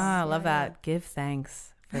 Yes. I love Yeah, that. Give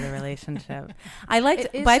thanks for the relationship. I liked,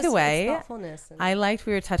 It is by just- the it's way, thoughtfulness and- I liked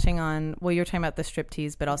we were touching on, well, you were talking about the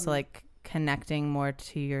striptease, but also like connecting more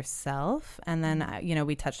to yourself. And then,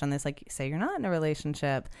 we touched on this, like, say you're not in a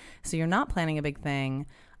relationship, so you're not planning a big thing.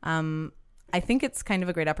 I think it's kind of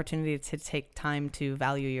a great opportunity to take time to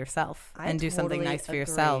value yourself I and do something totally nice for agree.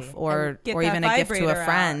 yourself, or And get or that even a gift to a vibrator out.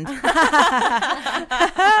 friend.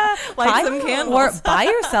 Light some candles. Or buy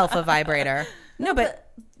yourself a vibrator. No, but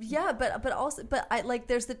but also, I like,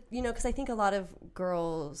 there's the, because I think a lot of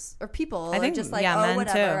girls or people I are think, just like, yeah, oh, men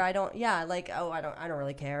whatever, too. I don't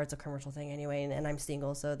really care, it's a commercial thing anyway, and I'm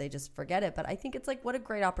single, so they just forget it. But I think it's like, what a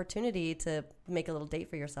great opportunity to make a little date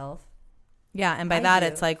for yourself. yeah, and by I that, do.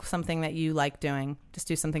 it's like something that you like doing. Just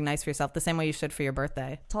do something nice for yourself, the same way you should for your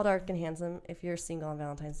birthday. Tall, dark, and handsome. If you're single on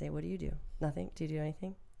Valentine's Day, what do you do? Nothing. Do you do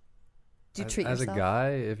anything? Do you treat As yourself? a guy,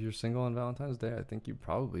 if you're single on Valentine's Day, I think you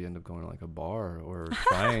probably end up going to like a bar or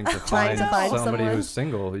trying to Trying find, to find somebody someone. who's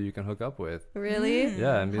single who you can hook up with. Really?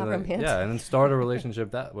 Yeah, and be How like, romantic. yeah, and then start a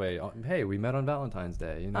relationship that way. Hey, we met on Valentine's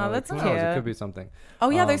Day. Oh, like, that's who knows? It cute. could be something.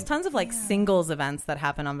 Oh yeah, there's tons of like singles events that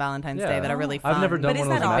happen on Valentine's Day Yeah. that are really fun. I've never done But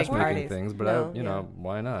one is of those that matchmaking awkward? things, but No,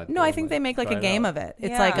 why not? No, I think they make like Try a it game out. of it.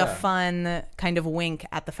 It's like a Yeah. fun kind of wink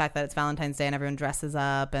at the fact that it's Valentine's Day and everyone dresses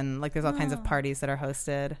up, and like there's all kinds of parties that are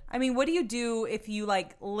hosted. I mean, what do you do if you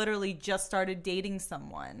like literally just started dating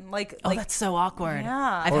someone? Like, Oh, that's so awkward.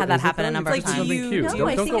 Yeah. I've Or had that is it happen a though? number You of could do times. something You- cute. No, Don't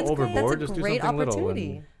I think go it's great. overboard. That's Just a do great something little.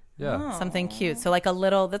 opportunity. And, yeah. Something cute. So like a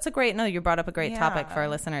little. That's a great. No, you brought up a great topic Yeah. for our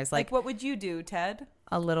listeners. like, Like what would you do, Ted?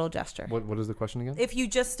 a little gesture. What is the question again? If you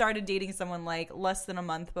just started dating someone like less than a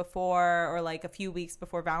month before, or like a few weeks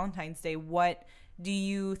before Valentine's Day, what do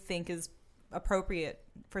you think is appropriate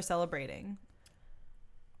for celebrating?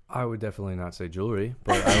 I would definitely not say jewelry,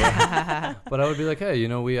 but but I would be like, hey,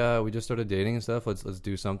 we just started dating and stuff. Let's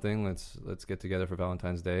do something. Let's get together for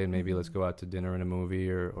Valentine's Day, and maybe let's go out to dinner and a movie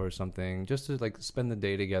or something, just to like spend the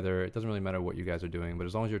day together. It doesn't really matter what you guys are doing, but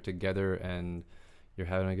as long as you're together and you're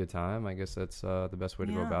having a good time, I guess that's the best way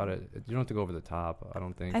to go Yeah. about it. You don't have to go over the top. I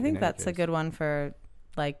don't think. I in think any that's a case. good one for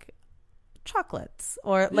like chocolates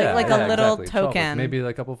or like Yeah, like yeah, a little exactly. Chocolates. token. Maybe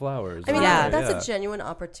like a couple flowers. I mean, Yeah. that's a genuine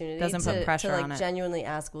opportunity Doesn't put pressure to like on it. genuinely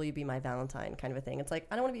ask, will you be my Valentine, kind of a thing. It's like,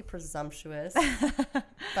 I don't want to be presumptuous,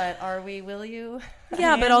 but will you?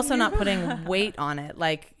 Yeah, but also not putting weight on it,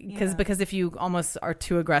 like Yeah. because if you almost are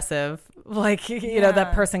too aggressive, like that Yeah.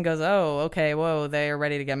 person goes, oh, okay, whoa, they are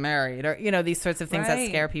ready to get married, or these sorts of things that Right.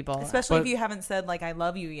 scare people. Especially But- if you haven't said like I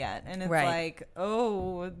love you yet, and it's Right. like,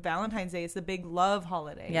 oh, Valentine's Day is the big love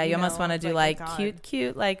holiday. Yeah, you almost want to It's do oh like God.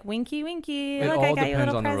 cute, like winky, winky. It Look, all I got you a depends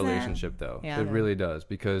little on the present. relationship, though. Yeah. It really does,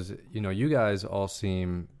 because you guys all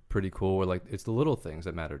seem pretty cool. Or like, it's the little things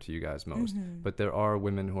that matter to you guys most. But there are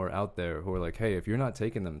women who are out there who are like, hey, if you're not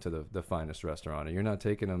taking them to the finest restaurant, or you're not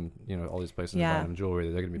taking them, all these places and Yeah. buying them jewelry,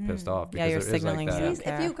 they're gonna be pissed off. Yeah, Because you're there is, signaling like you that. don't Please,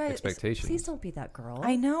 care. if you guys, Expectations. please don't be that girl.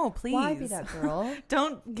 I know, please. Why be that girl?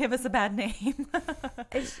 Don't give us a bad name.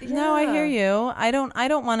 No, I hear you. I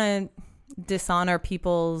don't want to dishonor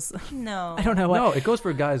people's. No. I don't know what. No, it goes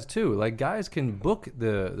for guys too. Like, guys can book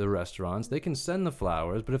the restaurants, they can send the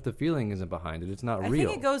flowers, but if the feeling isn't behind it, it's not I real.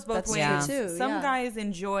 think it goes both That's ways. true, too, Some yeah. guys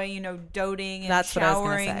enjoy, doting and That's what I was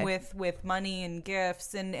gonna showering say. with money and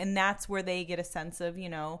gifts, and that's where they get a sense of,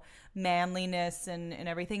 manliness and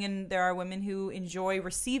everything. And there are women who enjoy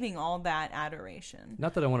receiving all that adoration.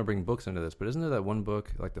 Not that I want to bring books into this, but isn't there that one book,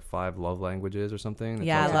 like the 5 Love Languages or something? that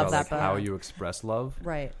Yeah, I talks love about, that like, book. how you express love.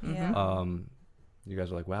 Right. Yeah. You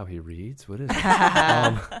guys are like, wow, he reads? What is it?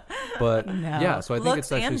 But yeah, so I think Looks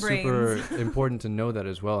it's actually and super brains. important to know that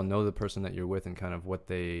as well, and know the person that you're with and kind of what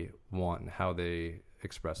they want and how they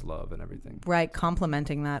express love and everything. Right,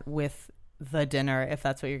 complementing that with the dinner if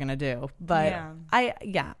that's what you're gonna do. But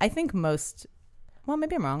Yeah. I think most. Well,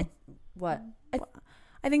 maybe I'm wrong. What?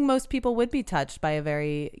 I think most people would be touched by a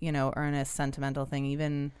very earnest, sentimental thing,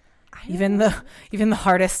 even even the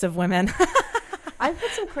hardest of women. I've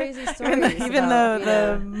heard some crazy stories. even about,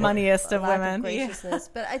 the moneyest of lack women. of graciousness.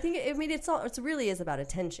 But I think it really is about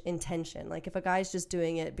intention. Like if a guy's just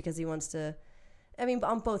doing it because he wants to. I mean,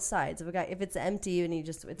 on both sides. If it's empty and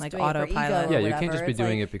it's like doing autopilot. it for ego or you whatever, can't just be it's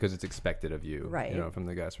doing like, it because it's expected of you, right? From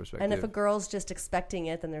the guy's perspective. And if a girl's just expecting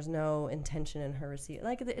it, then there's no intention in her receipt.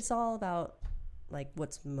 Like it's all about like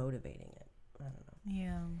what's motivating it. I don't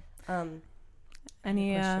know. Yeah.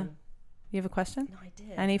 Any? You have a question? No, I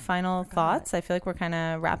did. Any final thoughts? I feel like we're kind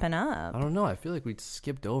of wrapping up. I don't know. I feel like we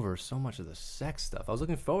skipped over so much of the sex stuff. I was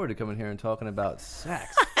looking forward to coming here and talking about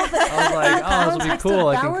sex. I was like, oh, this will be cool.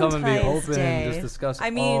 I can come and be Valentine's open Day. and just discuss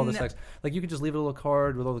all the sex. Like, you could just leave a little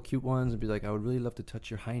card with all the cute ones and be like, I would really love to touch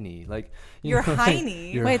your hiney. Like, Your know,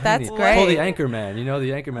 hiney? your Wait, that's hiney. great. Pull the Anchorman. You know,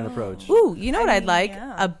 the Anchorman approach. Ooh, you know what I'd like?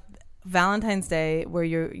 yeah. A Valentine's Day where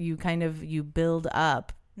you build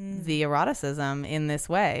up the eroticism in this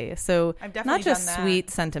way. So I've definitely not just done that. sweet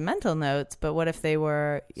sentimental notes, but what if they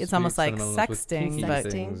were? It's Sweet almost like sentimental notes with sexting, kinky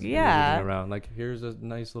but things that you're yeah, moving around. Like, here's a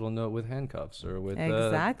nice little note with handcuffs or with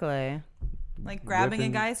exactly. Like grabbing a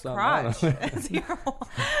ripping guy's something. crotch. I don't As your whole-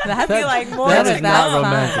 That'd be like more that to is not come.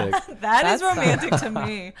 romantic. That is That's fun. romantic to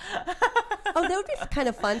me. Oh, that would be kind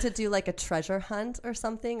of fun to do like a treasure hunt or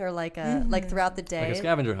something, or like a like throughout the day. Like a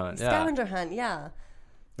scavenger hunt. Yeah. Scavenger hunt, yeah.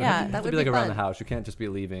 Yeah, It that has to would be like be around fun. the house. You can't just be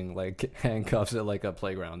leaving like handcuffs at like a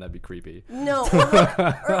playground. That'd be creepy. No,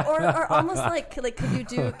 or almost like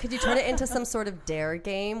could you turn it into some sort of dare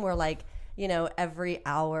game where like every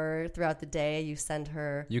hour throughout the day you send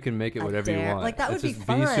her You can make it a whatever you dare. want. Like that would It's be just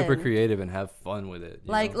fun. Be super creative and have fun with it.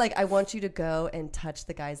 you know? Like I want you to go and touch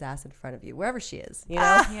the guy's ass in front of you wherever she is.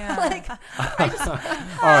 Yeah. Like I just all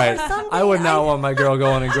right. something I would not want my girl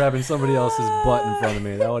going and grabbing somebody else's butt in front of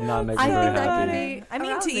me. That would not make me I very think that happy. could be. I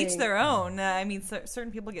mean, to each arousing. their own.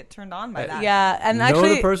 Certain people get turned on by that. yeah, and know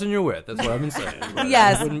actually, the person you're with. That's what I've been saying. But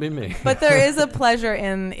Yes. it wouldn't be me. but there is a pleasure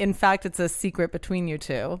in fact, it's a secret between you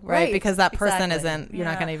two, right? Right, Because that person exactly. isn't. You're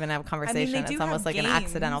not going to even have a conversation. they do It's almost have like an games.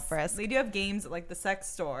 accidental frisk. They do have games at like the sex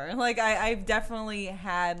store. Like I've definitely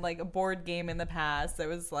had like a board game in the past that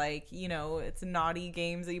was like, it's naughty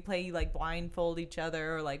games that you play. You like blindfold each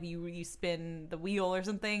other, or like you spin the wheel or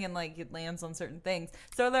something, and like it lands on certain things.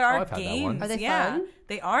 So there are I've had that one. games. Are they yeah, fun?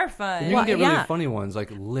 They are fun. You can get really yeah. funny ones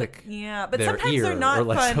like lick. Yeah, but their sometimes ear they're not or,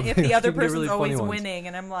 like, fun if something. the other You can get person's really funny always ones. winning,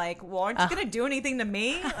 and I'm like, well, aren't you gonna do anything to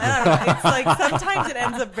me? I don't know. It's like sometimes it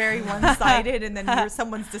ends up very one-sided, and then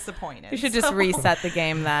someone's disappointed. You should just reset the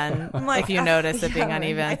game then I'm like, if you notice it being yeah,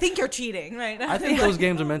 uneven. I think you're cheating, right? I think those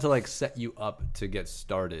games are meant to like set you up to get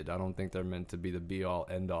started. I don't think they're meant to be the be all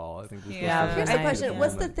end all. I think you're Yeah, supposed to Here's I- the enjoy question: the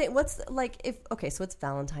what's the moment. thing? What's like if okay? So it's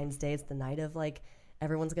Valentine's Day. It's the night of like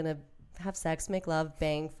everyone's gonna have sex, make love,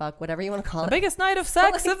 bang, fuck, whatever you want to call the it. biggest night of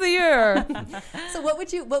sex of the year. So what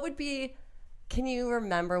would be? Can you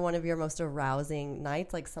remember one of your most arousing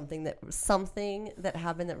nights? Like something that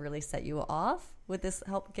happened that really set you off? Would this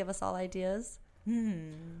help give us all ideas?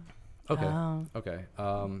 Okay. Oh. Okay.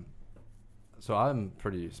 So I'm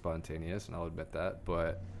pretty spontaneous, and I'll admit that.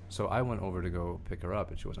 But so I went over to go pick her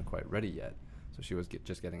up, and she wasn't quite ready yet. So she was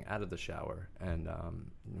just getting out of the shower, and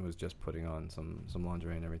was just putting on some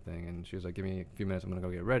lingerie and everything. And she was like, "Give me a few minutes. I'm gonna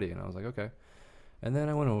go get ready." And I was like, "Okay." And then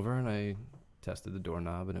I went over and I tested the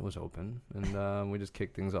doorknob, and it was open. And we just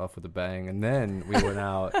kicked things off with a bang. And then we went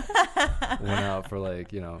out for like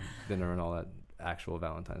dinner and all that actual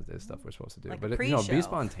Valentine's Day stuff we're supposed to do. Like But pre-show. be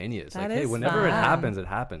spontaneous. That Like, hey, is whenever it fun. happens, it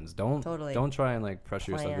happens. Don't Totally. don't try and like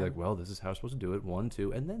pressure yourself. Be Plan. like, well, this is how we're supposed to do it. 1,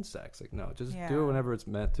 2, and then sex. Like, no, just Yeah. do it whenever it's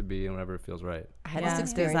meant to be and whenever it feels right. I had Yeah. this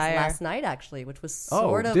experience Desire. last night actually, which was Oh,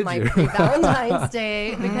 sort of did my you? pre-Valentine's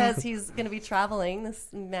Day because he's going to be traveling. This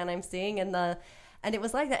man I'm seeing, and it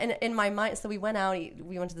was like that. And in my mind, so we went out.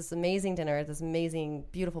 We went to this amazing dinner at this amazing,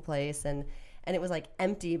 beautiful place, and it was like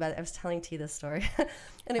empty. But I was telling T this story,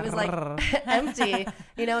 and it was like empty,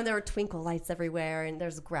 and there were twinkle lights everywhere, and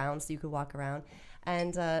there's ground so you could walk around.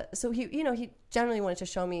 And so he generally wanted to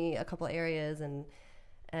show me a couple areas, and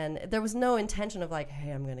there was no intention of like,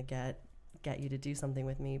 hey, I'm gonna get you to do something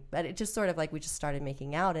with me. But it just sort of like we just started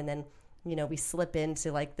making out, and then we slip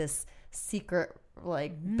into like this secret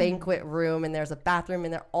like banquet room, and there's a bathroom,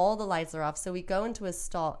 and all the lights are off. So we go into a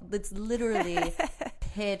stall that's literally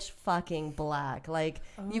pitch fucking black. Like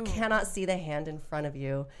you cannot see the hand in front of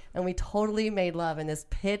you. And we totally made love in this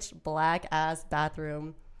pitch black ass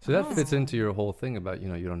bathroom. So that fits into your whole thing about you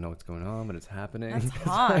don't know what's going on, but it's happening. That's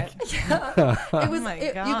hot. It was, my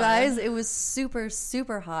you God. guys, it was super,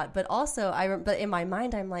 super hot. But also, but in my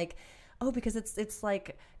mind, I'm like, oh, because it's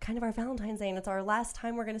like kind of our Valentine's Day and it's our last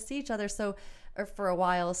time we're going to see each other. So, or for a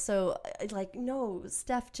while. So like, no,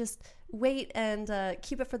 Steph, just wait and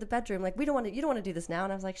keep it for the bedroom. Like, you don't want to do this now.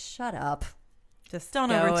 And I was like, shut up. Just don't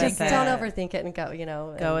overthink it and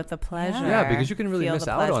go, go with the pleasure. Yeah, because you can really Feel miss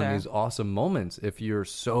the out on pleasure. these awesome moments if you're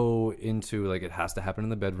so into like it has to happen in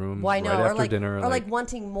the bedroom Why right no? after dinner. Or like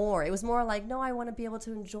wanting more. It was more like, no, I want to be able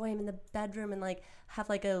to enjoy him in the bedroom and like have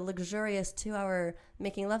like a luxurious 2-hour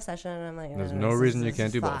making love session. And I'm like, there's no reason you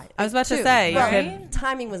can't do both. I was about to say, well,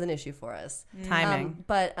 timing was an issue for us. Timing.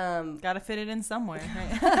 But gotta fit it in somewhere.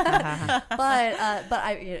 but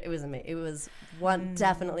it was amazing. It was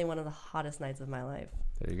definitely one of the hottest nights of my life.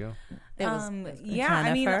 There you go. It was yeah,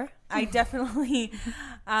 I mean, I definitely,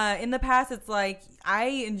 in the past, it's like, I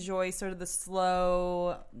enjoy sort of the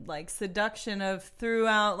slow, like, seduction of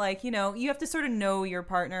throughout, like, you have to sort of know your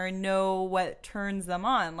partner and know what turns them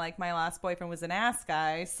on. Like, my last boyfriend was an ass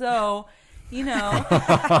guy, so... Just put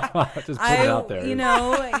it out there.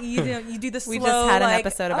 You do the slow. We just had an like,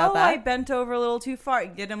 episode about that. I bent over a little too far.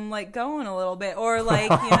 Get him like going a little bit, or like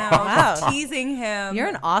Wow. teasing him. You're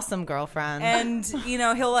an awesome girlfriend. And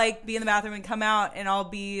he'll like be in the bathroom and come out, and I'll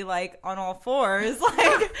be like on all fours,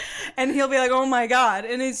 like, and he'll be like, "Oh my god!"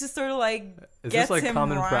 And it's just sort of like. Is this like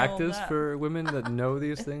common riled practice up. for women that know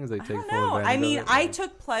these things? They take full advantage I mean, of it? I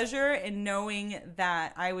took pleasure in knowing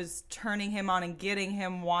that I was turning him on and getting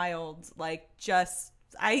him wild. Like,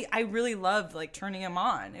 I really loved like turning him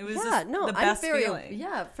on. It was the best feeling.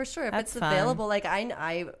 Yeah, for sure. If That's it's fun. available, like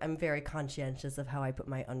I am very conscientious of how I put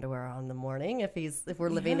my underwear on in the morning. If we're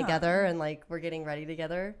living together and like we're getting ready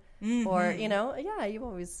together, or you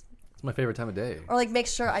always. It's my favorite time of day. Or like make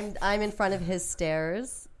sure I'm in front of his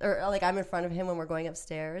stairs, or like I'm in front of him when we're going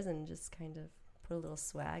upstairs, and just kind of put a little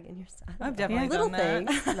swag in your style. I've definitely little done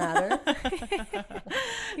that. things matter.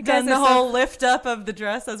 Done the whole lift up of the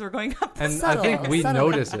dress as we're going up. And Subtle. I think we Subtle.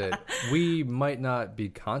 notice it. We might not be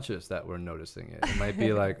conscious that we're noticing it. It might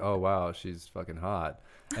be like, oh wow, she's fucking hot,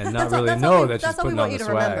 and not really know that she's putting on the swag.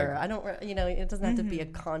 Remember. I don't. It doesn't have to be a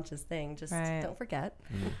conscious thing. Just don't forget.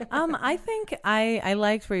 I think I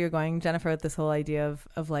liked where you're going, Jennifer, with this whole idea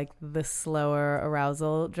of like the slower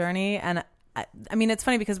arousal journey. And I mean, it's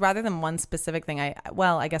funny because rather than one specific thing,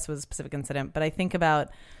 I guess it was a specific incident, but I think about,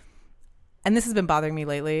 and this has been bothering me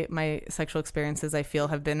lately, my sexual experiences, I feel,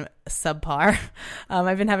 have been subpar.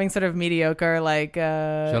 I've been having sort of mediocre, like...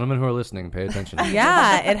 Gentlemen who are listening, pay attention.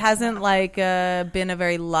 Yeah, it hasn't, like, been a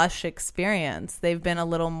very lush experience. They've been a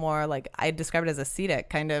little more, like, I describe it as ascetic,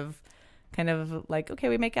 kind of like, okay,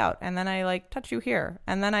 we make out, and then I like touch you here,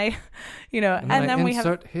 and then I, and then we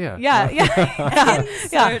have here. Yeah,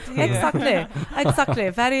 Insert here. exactly,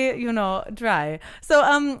 very dry.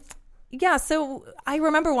 So so I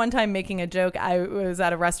remember one time making a joke. I was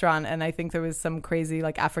at a restaurant, and I think there was some crazy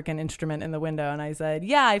like African instrument in the window, and I said,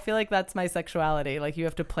 "Yeah, I feel like that's my sexuality. Like you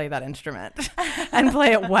have to play that instrument and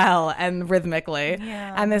play it well and rhythmically."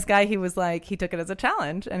 Yeah. And this guy, he was like, he took it as a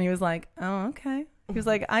challenge, and he was like, "Oh, okay." He was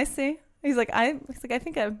like, "I see." He's like, I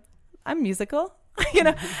think I'm musical,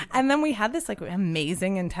 and then we had this like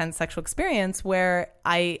amazing, intense sexual experience where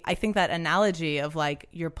I think that analogy of like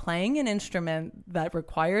you're playing an instrument that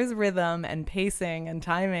requires rhythm and pacing and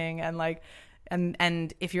timing and like,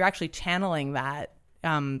 and if you're actually channeling that,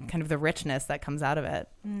 kind of the richness that comes out of it,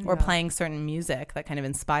 or playing certain music that kind of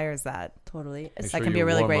inspires that. Totally. That can be a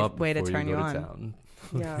really great way to turn you on.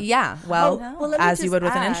 Yeah. Well, let me as just you would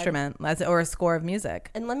with an add- instrument, or a score of music.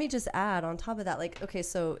 And let me just add on top of that, like, okay,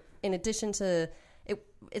 so in addition to it,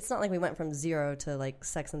 it's not like we went from 0 to like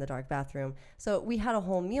sex in the dark bathroom. So we had a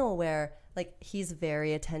whole meal where like he's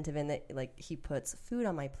very attentive in that, like he puts food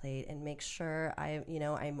on my plate and makes sure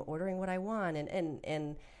I'm ordering what I want,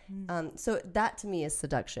 and so that to me is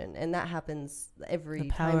seduction, and that happens every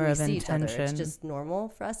time we see each other. It's just normal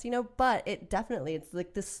for us, but it's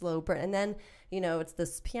like this slow burn, and then it's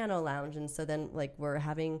this piano lounge, and so then like we're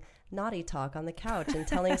having naughty talk on the couch and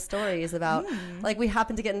telling stories about like we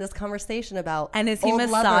happen to get in this conversation about, and is he old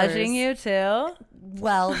massaging lovers. you too?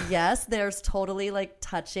 Well, yes, there's totally like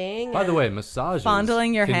touching. By the way, massages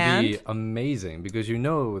fondling your can hand be amazing because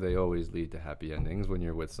they always lead to happy endings when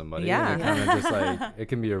you're with somebody. Yeah. And it kind of just like it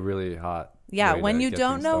can be a really hot. Yeah, way when to you get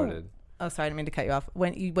don't things know. started. Oh, sorry, I didn't mean to cut you off.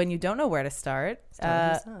 When you don't know where to start, with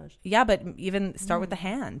massage. yeah, but even start with the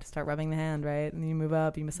hand. Start rubbing the hand, right? And then you move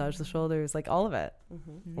up, you massage the shoulders, like all of it. Or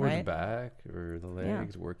the Right? back or the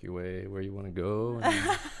legs, work your way where you want to go.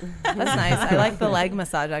 That's nice. I like the leg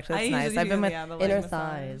massage, actually. That's nice. I've been with the Inner leg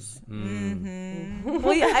thighs.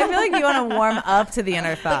 well, yeah, I feel like you want to warm up to the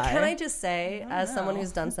inner thigh. But can I just say, as someone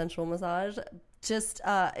who's done sensual massage, just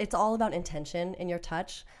it's all about intention in your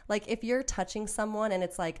touch. Like if you're touching someone and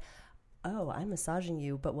it's like, oh, I'm massaging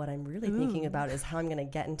you, but what I'm really thinking about is how I'm going to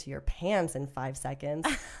get into your pants in 5 seconds.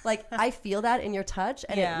 Like, I feel that in your touch,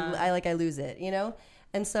 and I lose it, you know?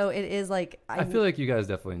 And so it is like... I feel like you guys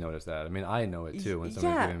definitely notice that. I mean, I know it too when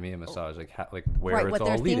somebody's giving me a massage, like where right, it's what all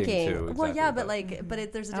they're leading thinking. to. Exactly, well, yeah, but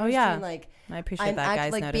there's a difference between like... I appreciate that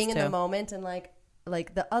guys like notice being in too. the moment, and like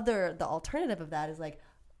the alternative of that is like,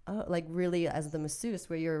 oh, like really as the masseuse,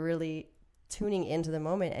 where you're really tuning into the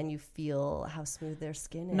moment and you feel how smooth their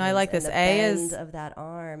skin is. No, I like this. The A bend is of that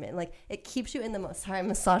arm, and like it keeps you in the sorry, I'm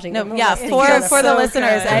massaging. No, them. yeah, for the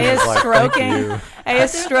listeners, A is stroking. A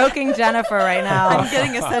is stroking Jennifer right now. I'm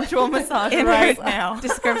getting a sensual massage right now.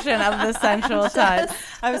 Description of the sensual touch.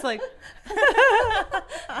 I was like,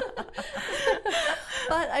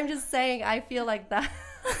 but I'm just saying, I feel like that.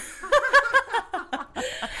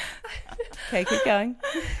 Okay, keep going.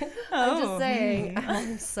 I'm just saying.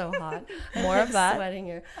 I'm so hot. More of that. Sweating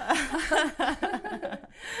here.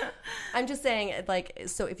 I'm just saying, like,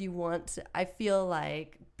 so if you want to, I feel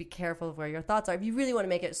like be careful of where your thoughts are. If you really want to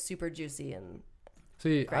make it super juicy and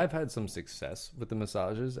See, great. I've had some success with the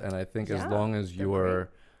massages, and I think as long as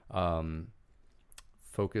you're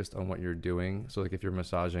focused on what you're doing, so like if you're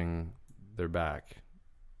massaging their back,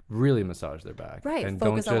 really massage their back, right? And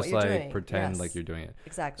Focus don't on just what like you're doing. pretend Yes. like you're doing it.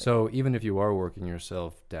 Exactly. So even if you are working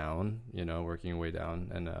yourself down, working your way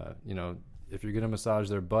down, and if you're gonna massage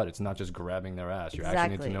their butt, it's not just grabbing their ass. You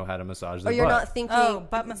actually need to know how to massage their or you're butt. not thinking. oh,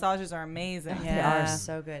 butt massages are amazing. They Yeah. are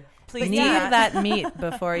so good. Please Need that meat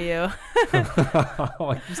before you. You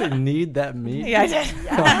say need that meat Yeah, I did.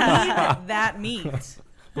 Need that meat.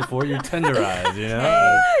 before you tenderize,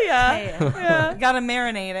 Yeah. Gotta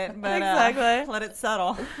marinate it, but Exactly. let it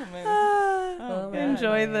settle.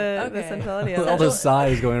 Enjoy the Okay. sensuality of All it. the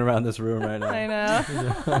sighs going around this room right now. I know.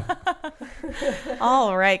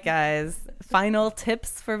 All right, guys. Final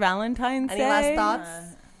tips for Valentine's Any Day. last thoughts?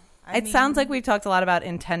 It sounds like we've talked a lot about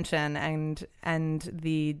intention and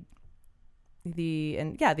the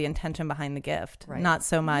intention behind the gift. Right. Not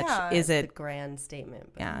so much is The it grand statement.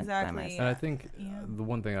 But yeah, Exactly. glamorous. And I think the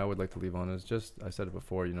one thing I would like to leave on is just, I said it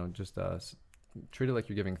before, just treat it like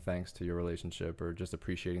you're giving thanks to your relationship, or just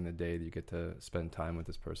appreciating the day that you get to spend time with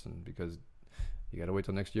this person, because you got to wait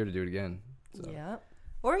till next year to do it again. So. Yeah.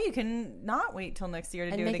 Or you can not wait till next year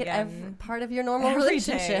to And do make it it again. part of your normal Every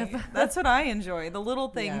relationship. day. That's what I enjoy. The little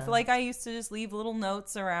things. Yeah. Like I used to just leave little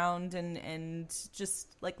notes around and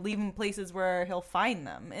just like leave them places where he'll find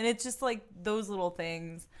them. And it's just like those little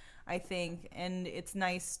things, I think. And it's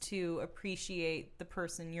nice to appreciate the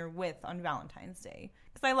person you're with on Valentine's Day.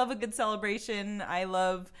 Because I love a good celebration. I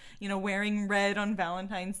love, wearing red on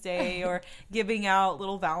Valentine's Day or giving out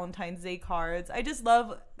little Valentine's Day cards. I just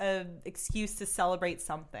love an excuse to celebrate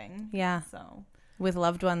something. Yeah. So With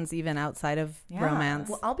loved ones, even outside of Yeah. romance.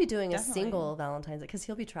 Well, I'll be doing Definitely. a single Valentine's Day because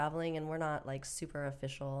he'll be traveling and we're not like super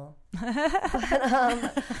official. but,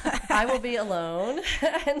 I will be alone,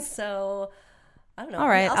 and so I don't know. All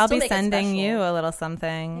right, I'll still be make it sending special. you a little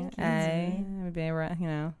something.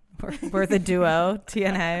 We're the duo,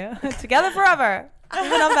 TNA, together forever,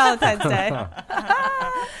 even on Valentine's Day. All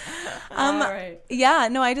right. Yeah,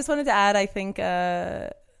 no, I just wanted to add, I think,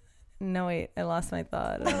 no, wait, I lost my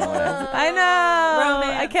thought. I know.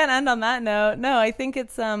 Romance. I can't end on that note. No, I think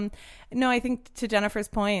it's, I think to Jennifer's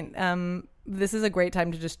point, this is a great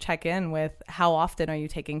time to just check in with how often are you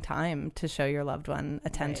taking time to show your loved one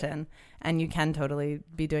attention. Right. And you can totally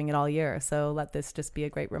be doing it all year. So let this just be a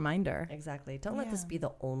great reminder. Exactly. Don't let this be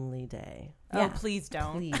the only day. Oh, please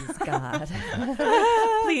don't. Please, God.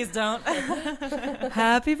 Please don't.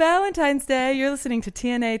 Happy Valentine's Day. You're listening to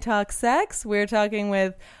TNA Talk Sex. We're talking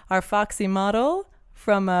with our Foxy model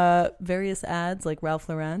from various ads like Ralph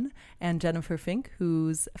Lauren, and Jennifer Fink,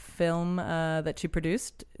 whose film that she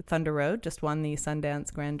produced, Thunder Road, just won the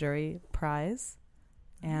Sundance Grand Jury prize.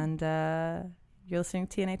 And you're listening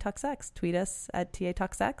to TNA Talk Sex. Tweet us at TA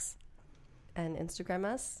Talk Sex. And Instagram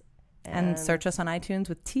us. And search us on iTunes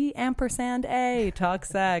with T&A Talk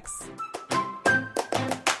Sex.